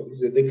 So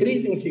it's a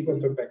decreasing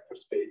sequence of vector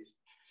space,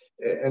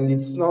 and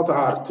it's not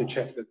hard to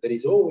check that there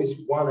is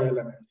always one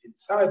element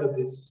inside of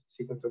this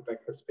sequence of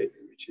vector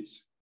spaces, which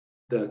is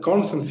the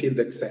constant field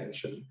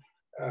extension.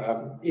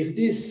 If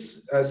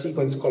this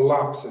sequence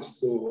collapses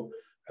to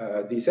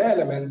this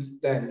element,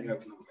 then you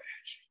have no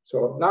vanishing.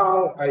 So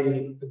now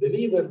I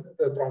delivered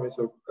the promise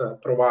of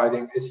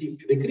providing a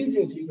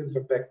decreasing sequence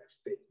of vector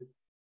spaces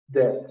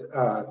that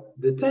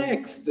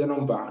detects the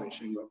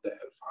non-vanishing of the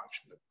L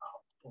function at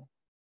output.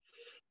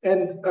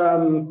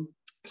 And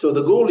So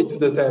the goal is to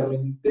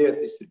determine their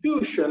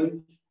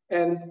distribution.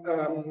 And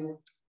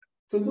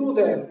to do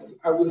that,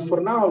 I will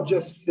for now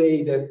just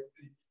say that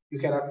you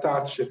can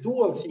attach a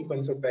dual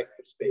sequence of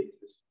vector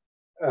spaces,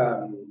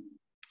 Wn,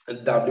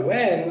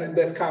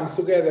 that comes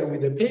together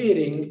with a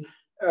pairing.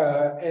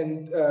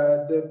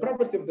 The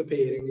property of the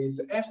pairing is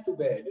F2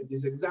 value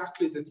is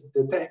exactly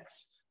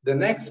the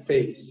next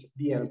space,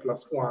 Bn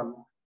plus 1,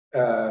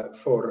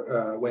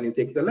 for when you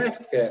take the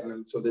left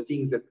kernel, so the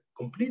things that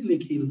completely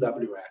kill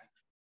Wn,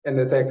 and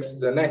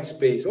the next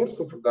space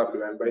also for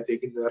Wn by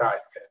taking the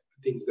right kernel,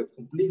 things that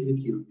completely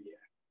kill Bn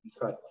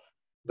inside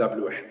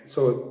Wn.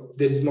 So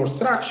there is more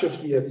structure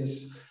here.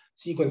 This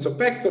sequence of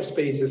vector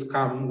spaces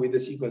come with a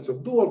sequence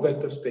of dual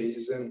vector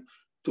spaces and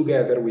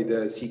together with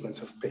a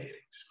sequence of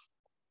pairings.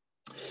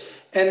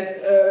 And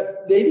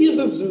the ideas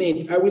of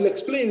Smith, I will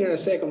explain in a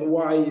second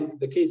why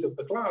the case of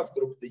the class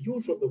group, the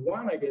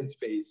one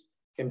eigenspace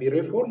can be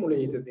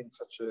reformulated in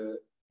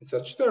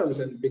such terms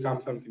and become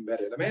something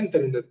very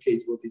elementary. In that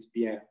case, what is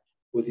Bn,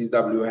 what is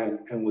Wn,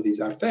 and what is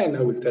R10.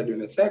 I will tell you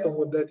in a second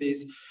what that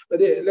is. But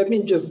let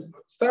me just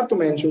start to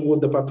mention what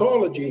the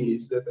pathology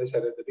is that I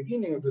said at the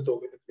beginning of the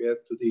talk that we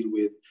had to deal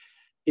with,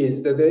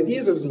 is that the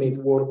ideas of Smith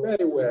work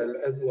very well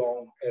as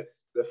long as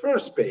the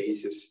first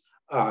spaces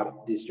are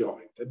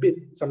disjoint.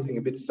 Something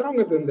a bit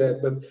stronger than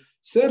that, but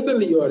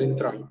certainly you are in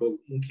trouble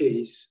in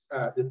case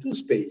the two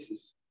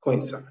spaces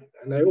coincide.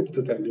 And I hope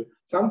to tell you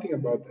something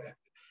about that.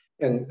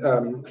 And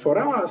for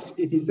us,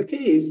 it is the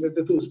case that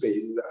the two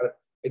spaces are,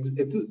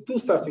 two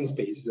starting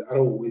spaces are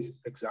always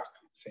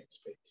exactly the same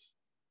space.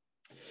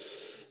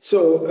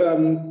 So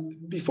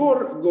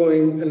before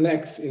going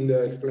next in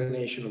the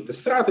explanation of the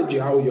strategy,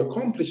 how you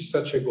accomplish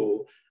such a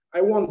goal,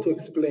 I want to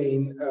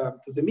explain,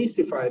 to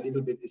demystify a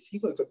little bit the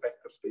sequence of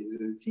vector spaces,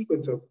 the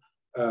sequence of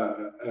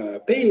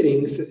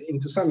pairings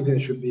into something that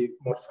should be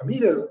more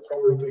familiar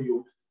probably to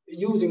you,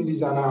 using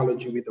this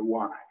analogy with the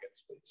one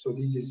eigenspace. So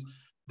this is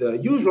the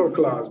usual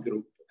class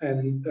group,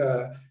 and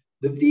the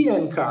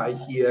Vn chi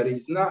here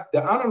is not,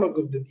 the analog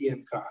of the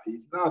Vn chi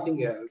is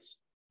nothing else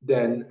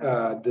than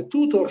the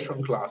two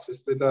torsion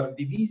classes that are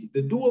divisible,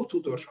 the dual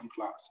two torsion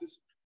classes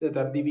that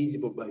are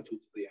divisible by 2 to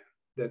the n.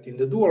 That in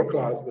the dual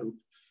class group,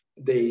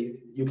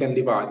 you can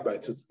divide by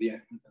 2 to the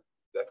n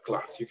that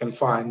class. You can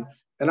find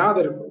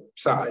another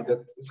psi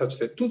that such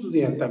that 2 to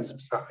the n times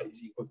psi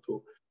is equal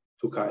to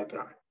chi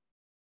prime.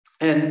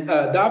 And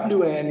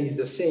Wn is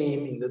the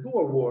same in the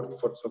dual world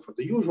for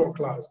the usual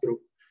class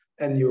group,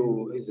 and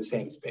U is the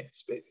same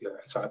space basically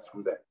aside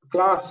from that.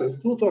 Classes,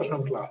 two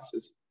torsion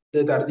classes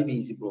that are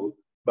divisible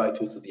by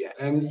 2 to the n.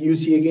 And you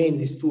see again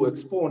these two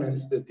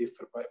exponents that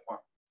differ by 1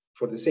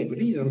 for the same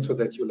reason, so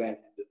that you land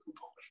in the two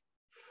torsion.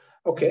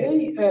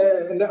 Okay,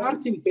 and the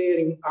Artin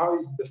pairing, how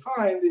is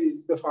defined?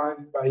 Is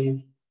defined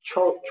by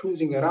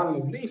choosing a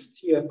random lift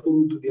here,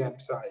 2 to the m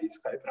psi is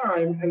chi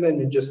prime, and then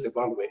you just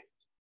evaluate.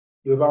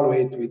 You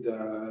evaluate with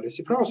the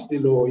reciprocity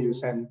law, you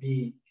send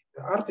B,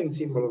 the Artin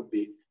symbol of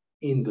B,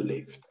 in the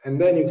lift. And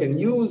then you can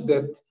use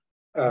that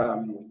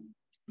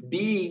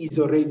B is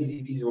already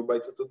divisible by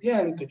 2 to the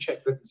n to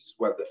check that this is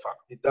well defined.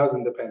 It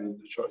doesn't depend on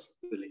the choice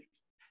of the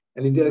lift.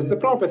 And it has the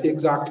property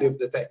exactly of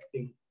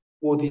detecting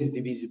what is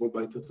divisible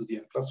by 2 to the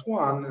n plus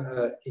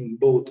 1 in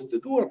both the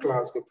dual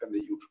class group and the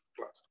usual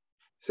class group.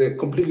 It's a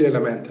completely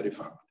elementary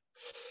fact.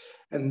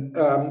 And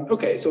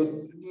okay,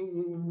 so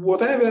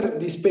whatever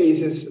the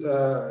spaces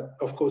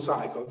of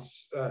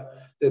cocycles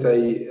that I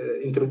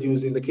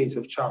introduced in the case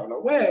of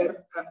Chowla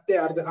were, they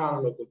are the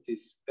analog of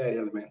this very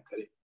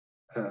elementary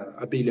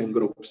abelian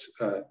groups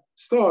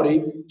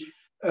story.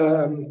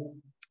 Let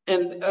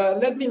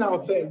me now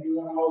tell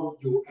you how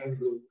you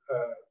handle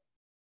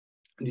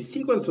the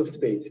sequence of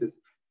spaces.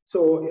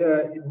 So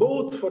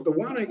both for the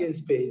one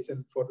eigenspace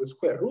and for the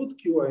square root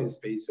Q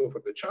eigenspace, so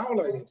for the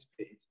Chowla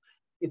eigenspace,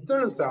 it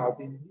turns out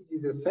it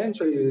is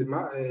essentially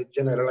a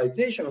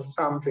generalization of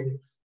something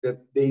that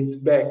dates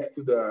back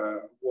to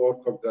the work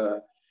of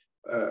the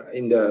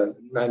in the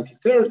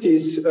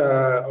 1930s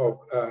of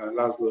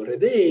Laszlo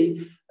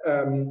Redé.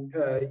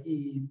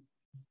 He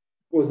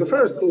was the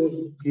first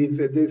to give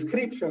a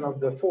description of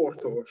the fourth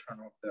torsion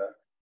of the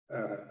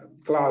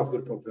class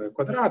group of the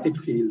quadratic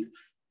field,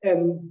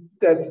 and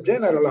that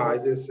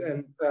generalizes,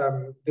 and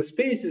the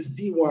spaces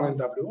V1 and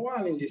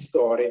W1 in this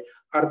story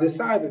are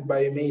decided by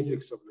a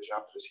matrix of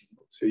Legendre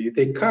symbols. So you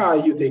take chi,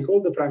 you take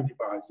all the prime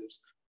divisors,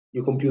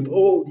 you compute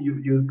all,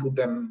 you put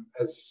them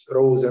as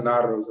rows and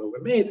arrows of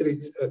a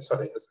matrix, as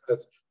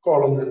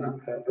column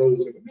and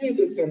rows of a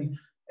matrix, and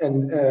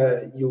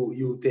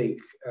you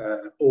take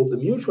all the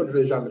mutual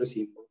Legendre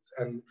symbols,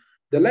 and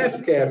the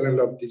left kernel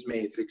of this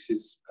matrix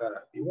is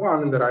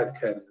V1 and the right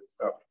kernel is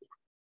W1.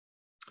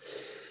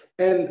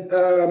 And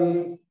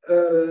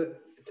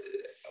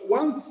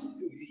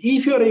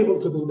if you're able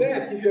to do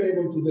that, if you're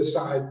able to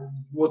decide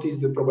what is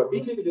the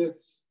probability that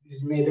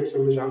this matrix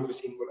of Legendre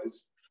symbol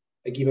has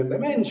a given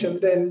dimension,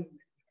 then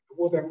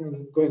what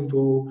I'm going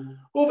to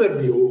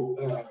overview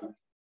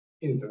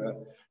in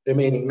the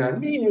remaining 9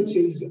 minutes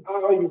is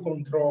how you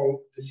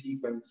control the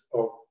sequence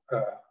of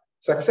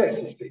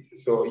successive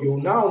spaces. So you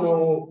now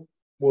know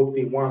what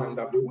V1 and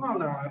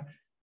W1 are.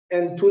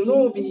 And to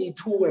know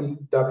V2 and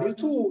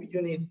W2,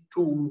 you need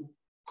to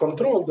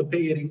control the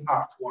pairing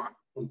R1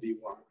 on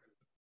V1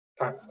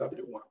 times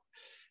W1.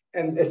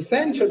 And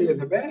essentially, at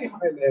a very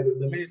high level,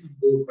 the method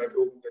goes by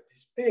proving that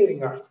this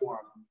pairing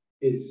R1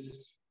 is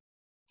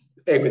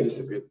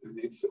equidistributed.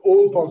 It's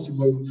all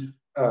possible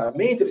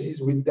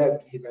matrices with that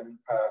given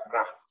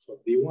rank, so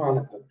V1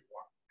 and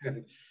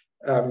W1.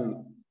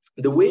 And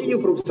the way you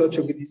prove such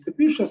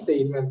equidistribution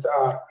statements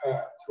are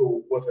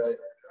through what are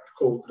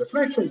called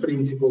reflection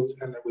principles,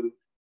 and I will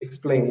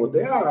explain what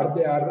they are.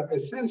 They are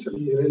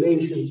essentially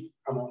relations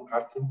among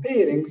Artin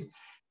pairings,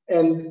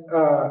 and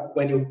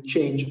when you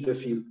change the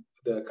field,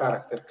 the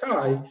character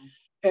chi,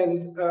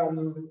 and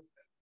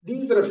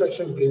these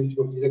reflection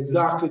principles is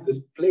exactly the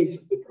place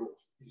of the proof.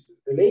 These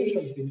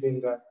relations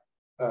between the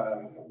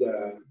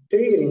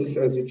pairings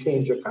as you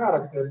change a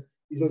character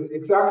is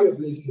exactly a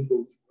place in the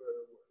proof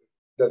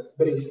that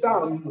breaks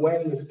down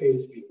when the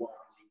space V1.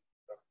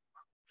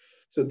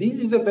 So this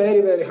is a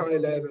very, very high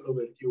level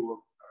overview of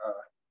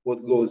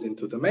what goes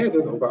into the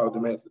method, of how the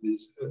method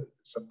is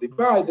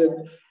subdivided.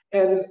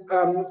 And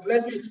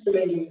let me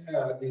explain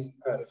these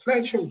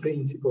reflection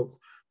principles.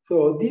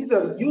 So these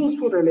are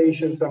useful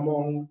relations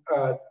among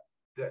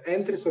the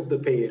entries of the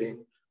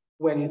pairing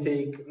when you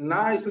take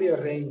nicely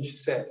arranged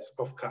sets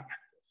of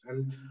characters.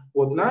 And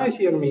what nice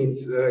here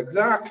means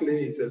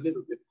exactly is a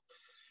little bit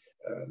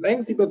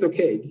lengthy, but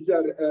okay. These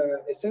are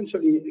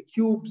essentially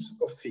cubes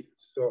of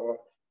fields. So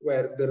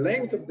where the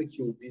length of the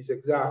cube is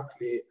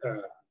exactly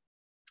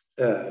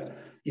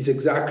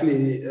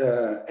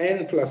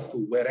n plus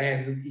 2, where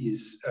n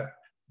is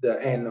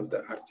the n of the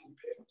Artin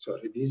pairing.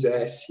 Sorry, this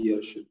s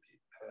here should be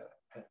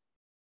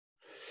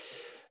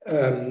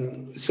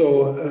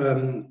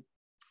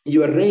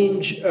you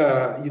arrange,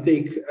 you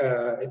take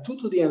a 2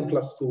 to the n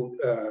plus 2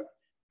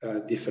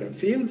 different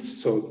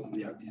fields. So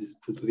yeah, this is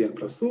 2 to the n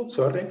plus 2,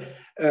 sorry.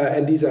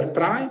 And these are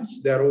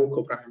primes. They're all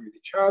co-prime with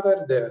each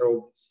other. They're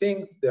all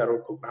distinct. They're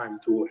all co-prime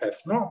to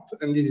F naught.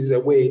 And this is a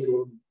way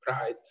to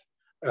write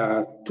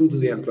 2 to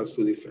the n plus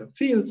 2 different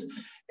fields.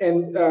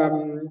 And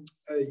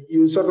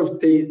you sort of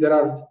take, there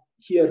are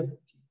here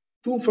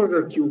 2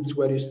 further cubes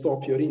where you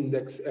stop your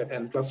index at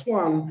n plus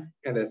 1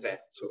 and at n.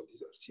 So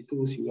these are C2,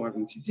 C1,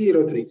 and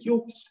C0, 3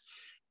 cubes.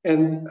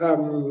 And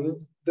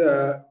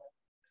the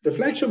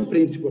reflection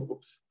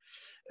principle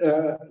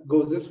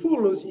goes as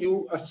follows.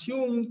 You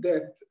assume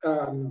that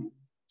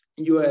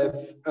you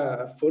have,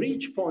 for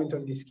each point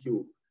on this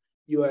cube,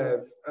 you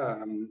have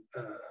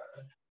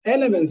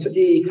elements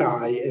A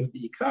chi and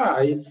B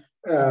chi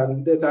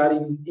that are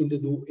in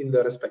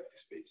the respective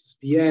spaces,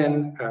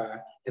 Vn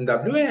and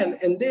Wn,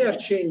 and they are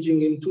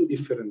changing in 2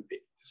 different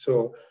bits.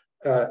 So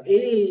A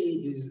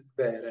is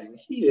varying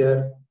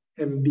here,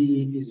 and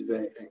B is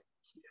varying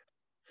here.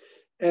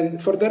 And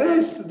for the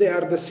rest, they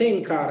are the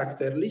same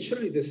character,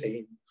 literally the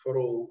same for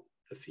all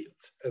the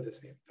fields at the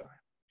same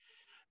time.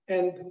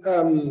 And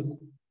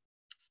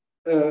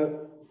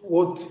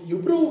what you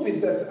prove is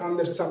that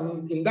under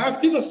some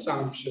inductive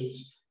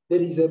assumptions,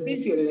 there is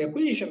basically an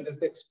equation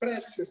that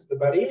expresses the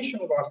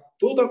variation of our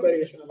total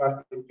variation of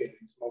Artin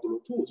pairings, modulo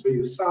 2. So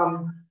you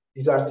sum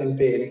these Artin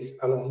pairings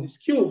along this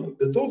cube,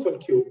 the total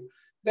cube,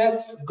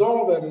 that's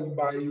governed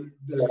by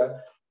the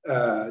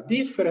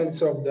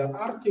difference of the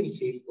Artin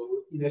symbol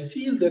in a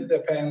field that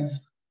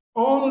depends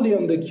only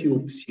on the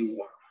cube C1.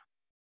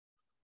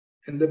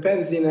 And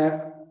depends in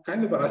a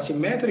kind of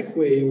asymmetric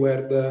way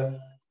where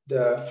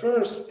the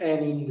first n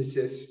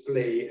indices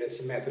play a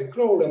symmetric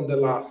role and the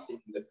last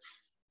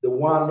index, the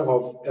one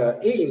of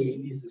A,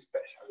 is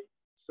especially.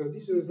 So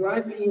this is a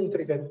slightly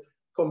intricate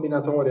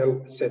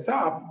combinatorial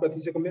setup, but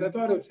it's a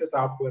combinatorial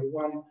setup where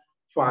one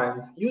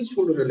finds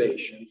useful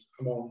relations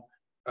among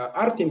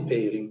Artin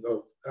pairings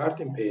of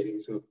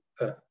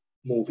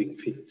moving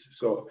fields.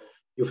 So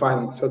you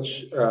find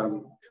such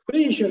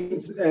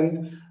equations,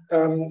 and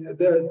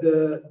the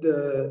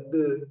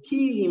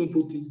key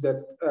input is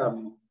that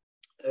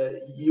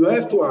you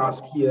have to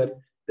ask here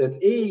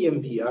that A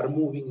and B are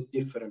moving in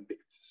different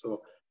bits.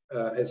 So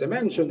as I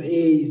mentioned, A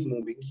is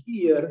moving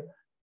here.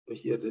 So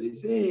here there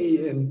is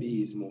A, and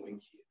B is moving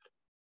here.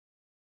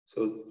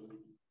 So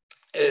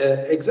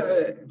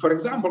for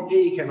example,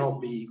 A cannot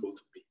be equal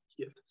to B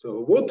here. So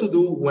what to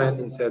do when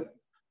instead,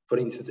 for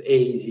instance,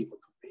 A is equal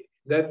to B?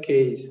 In that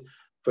case,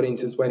 for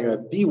instance, when you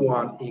have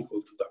B1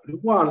 equal to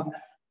W1,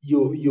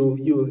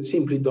 you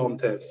simply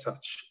don't have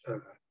such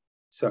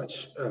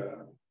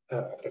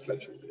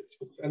reflection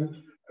principles.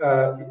 And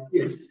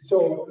yes,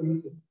 so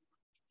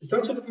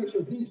such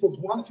reflection principles,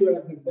 once you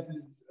have them,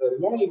 then it's a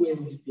long way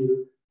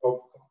still of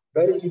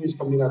very unique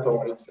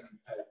combinatorics and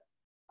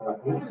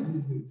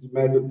the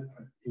method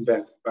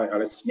invented by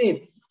Alex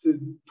Smith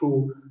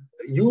to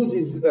use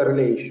these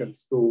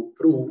relations to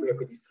prove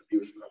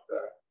equidistribution of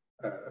the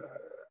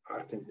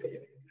Artin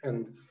pairing.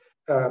 And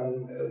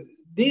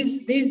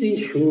this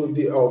issue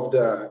of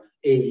the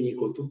A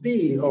equal to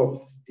B,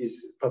 of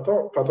these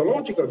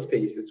pathological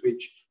spaces,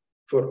 which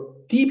for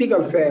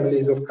typical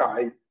families of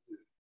chi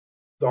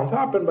don't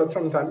happen, but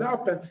sometimes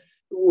happen,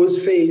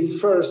 was phased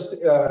first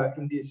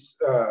in this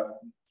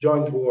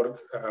joint work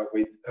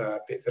with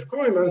Peter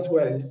Koymans,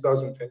 where in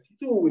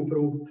 2022 we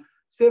proved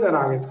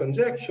Steven-Hagen's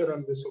conjecture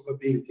on the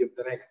solvability of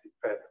the negative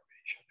pair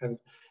equation. And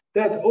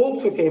that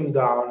also came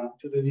down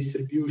to the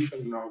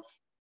distribution of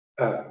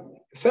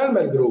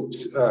Selman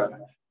groups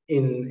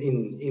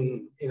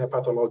in a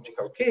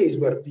pathological case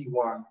where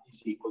V1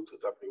 is equal to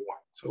W1.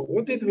 So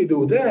what did we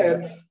do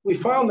there? We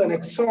found an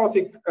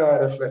exotic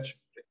reflection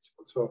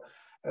principle. So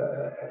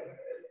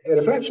a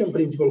reflection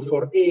principle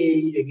for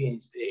A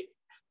against A.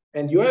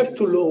 And you have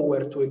to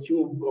lower to a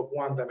cube of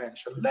 1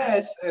 dimension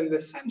less. And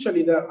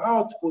essentially the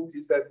output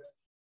is that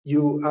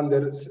you,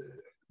 under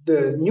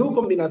the new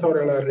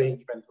combinatorial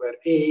arrangement where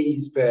A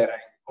is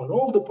bearing on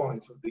all the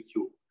points of the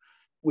cube,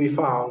 we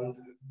found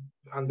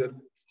under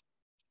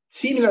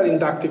similar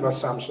inductive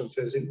assumptions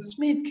as in the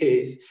Smith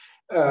case,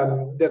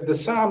 that the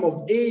sum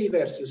of A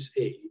versus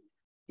A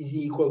is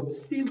equal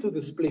still to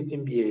the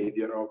splitting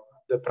behavior of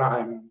the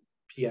prime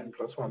Pn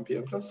plus 1,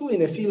 Pn plus 2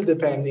 in a field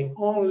depending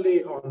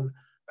only on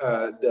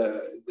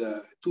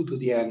the 2 to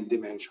the n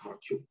dimensional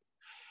cube.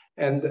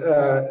 And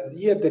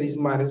here there is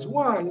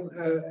 -1,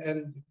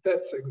 and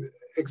that's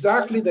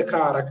exactly the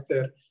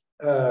character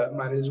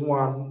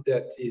 -1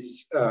 that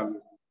is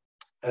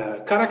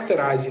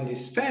characterizing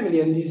this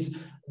family and is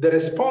the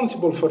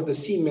responsible for the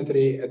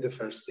symmetry at the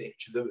first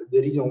stage.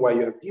 The reason why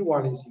you have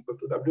V1 is equal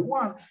to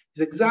W1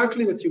 is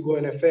exactly that you go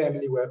in a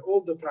family where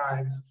all the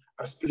primes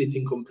are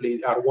splitting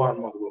complete, are 1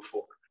 modulo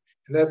 4.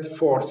 And that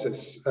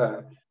forces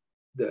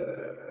the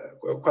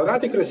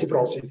quadratic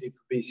reciprocity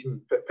to be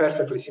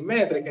perfectly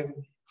symmetric and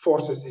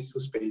forces these two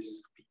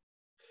spaces to be.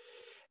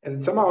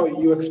 And somehow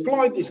you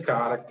exploit this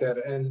character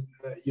and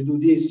you do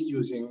this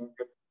using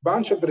a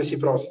bunch of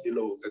reciprocity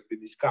laws that we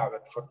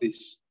discovered for this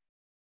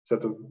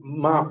sort of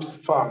maps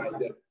phi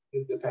that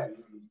depend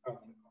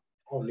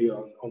only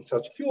on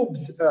such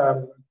cubes.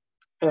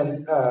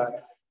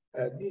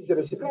 These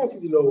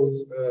reciprocity laws,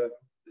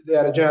 they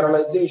are a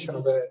generalization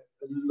of a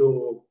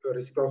law, a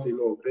reciprocity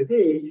law of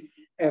Rede,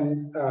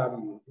 and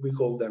we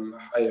call them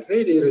higher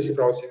Rede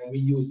reciprocity, and we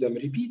use them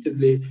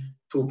repeatedly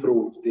to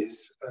prove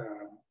this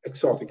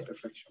exotic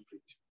reflection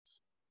principles.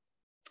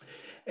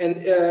 And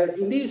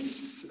in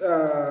this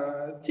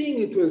thing,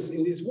 it was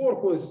in this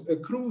work was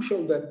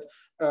crucial that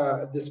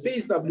the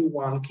space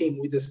W1 came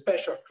with a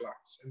special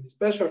class, and the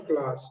special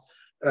class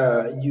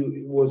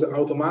was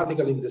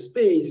automatically in the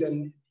space,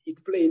 and it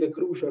played a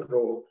crucial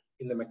role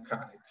in the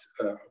mechanics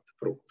of the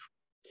proof.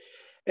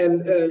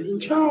 And in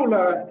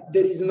Chowla,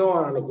 there is no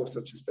analog of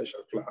such a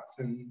special class.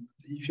 And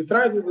if you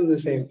try to do the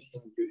same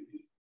thing,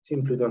 you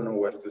simply don't know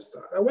where to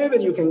start. However,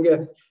 you can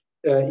get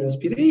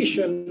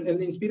inspiration, and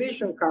the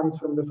inspiration comes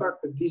from the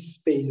fact that these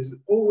spaces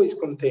always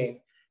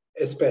contain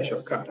a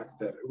special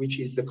character, which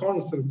is the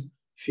constant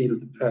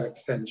field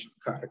extension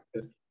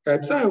character, chi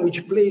epsilon,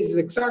 which plays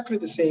exactly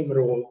the same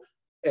role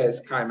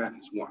as chi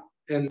minus 1.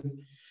 And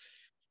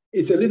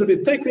it's a little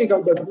bit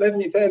technical, but let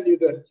me tell you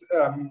that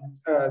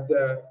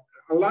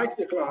unlike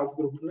the class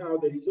group, now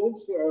there is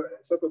also a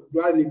sort of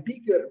slightly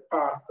bigger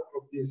part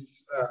of these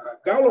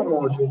Gauss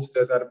modules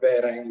that are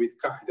varying with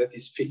chi that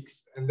is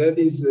fixed. And that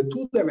is a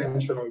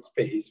two-dimensional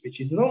space, which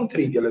is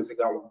non-trivial as a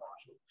Gauss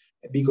module,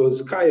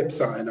 because chi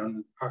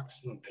epsilon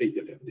acts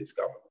non-trivially on this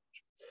Gauss module.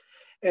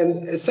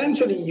 And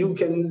essentially, you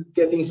can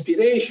get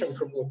inspiration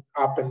from what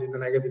happened in the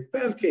negative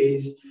pair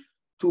case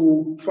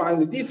to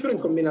find a different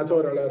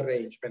combinatorial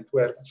arrangement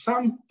where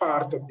some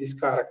part of this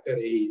character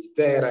A is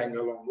varying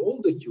along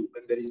all the cube,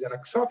 and there is an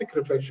exotic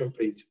reflection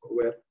principle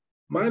where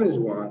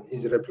 -1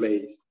 is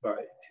replaced by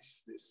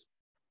this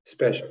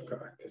special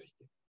character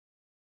here.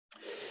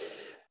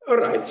 All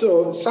right,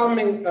 so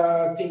summing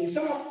things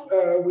up,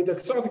 with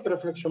exotic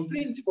reflection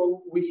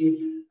principle, we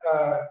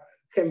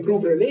can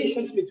prove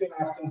relations between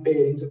acting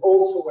pairings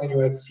also when you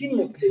have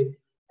symmetry.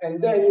 And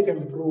then you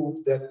can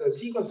prove that the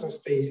sequence of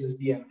spaces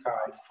V and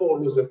chi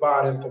follows a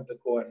variant of the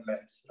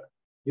Cohen-Lenstra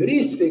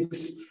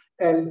heuristics.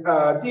 And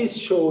this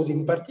shows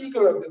in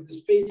particular that the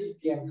spaces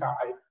V and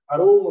chi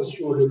are almost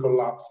surely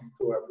collapsing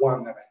to a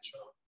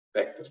one-dimensional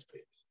vector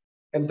space.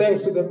 And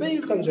thanks to the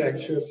Bale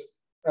conjectures,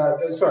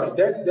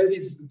 that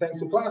is thanks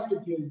to classical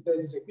theories, that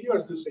is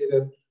equivalent to say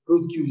that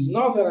root Q is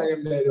not an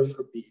eigenvalue of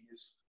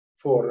Frobenius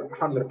for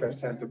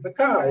 100% of the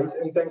chi.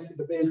 And thanks to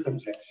the Bale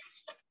conjectures,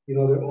 you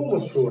know that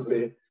almost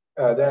surely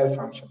the L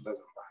function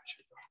doesn't vanish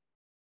at all.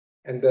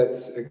 And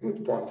that's a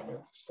good point where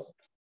to stop.